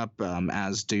coming up,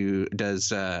 as does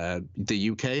the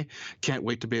UK. Can't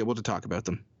wait to be able to talk about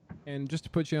them. And just to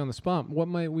put you on the spot, what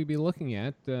might we be looking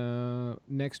at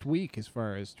next week as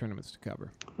far as tournaments to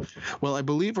cover? Well, I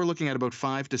believe we're looking at about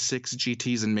 5 to 6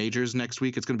 GTs and majors next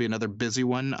week. It's going to be another busy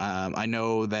one. I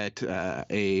know that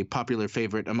a popular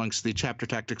favorite amongst the Chapter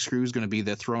Tactics crew is going to be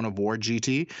the Throne of War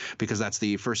GT, because that's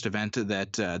the first event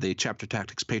that the Chapter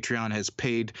Tactics Patreon has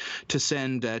paid to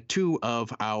send 2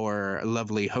 of our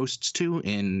lovely hosts to,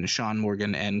 in Sean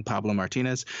Morgan and Pablo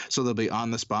Martinez. So they'll be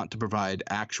on the spot to provide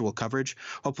actual coverage.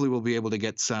 Hopefully we'll be able to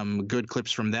get some good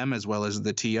clips from them as well as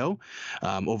the TO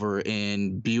over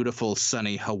in beautiful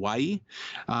sunny Hawaii.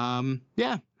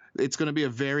 Yeah, it's going to be a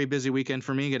very busy weekend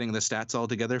for me getting the stats all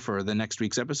together for the next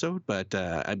week's episode, but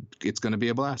it's going to be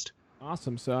a blast.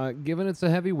 Awesome. So given it's a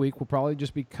heavy week, we'll probably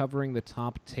just be covering the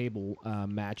top table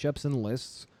matchups and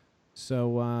lists.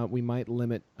 So we might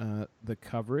limit the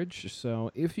coverage.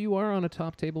 So if you are on a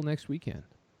top table next weekend,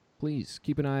 please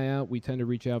keep an eye out. We tend to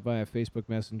reach out via Facebook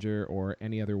Messenger or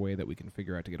any other way that we can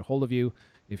figure out to get a hold of you.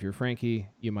 If you're Frankie,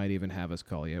 you might even have us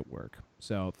call you at work.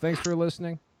 So thanks for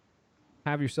listening.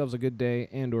 Have yourselves a good day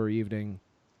and or evening.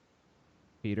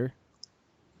 Peter?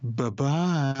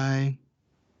 Bye-bye.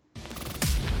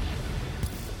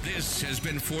 This has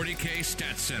been 40K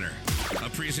Stat Center, a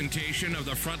presentation of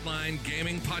the Frontline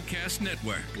Gaming Podcast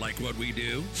Network. Like what we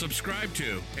do? Subscribe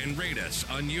to and rate us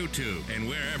on YouTube and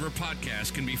wherever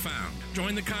podcasts can be found.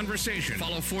 Join the conversation.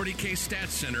 Follow 40K Stat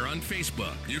Center on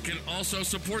Facebook. You can also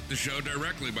support the show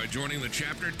directly by joining the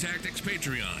Chapter Tactics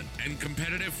Patreon and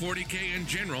competitive 40K in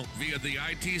general via the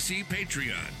ITC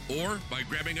Patreon, or by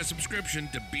grabbing a subscription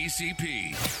to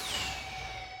BCP.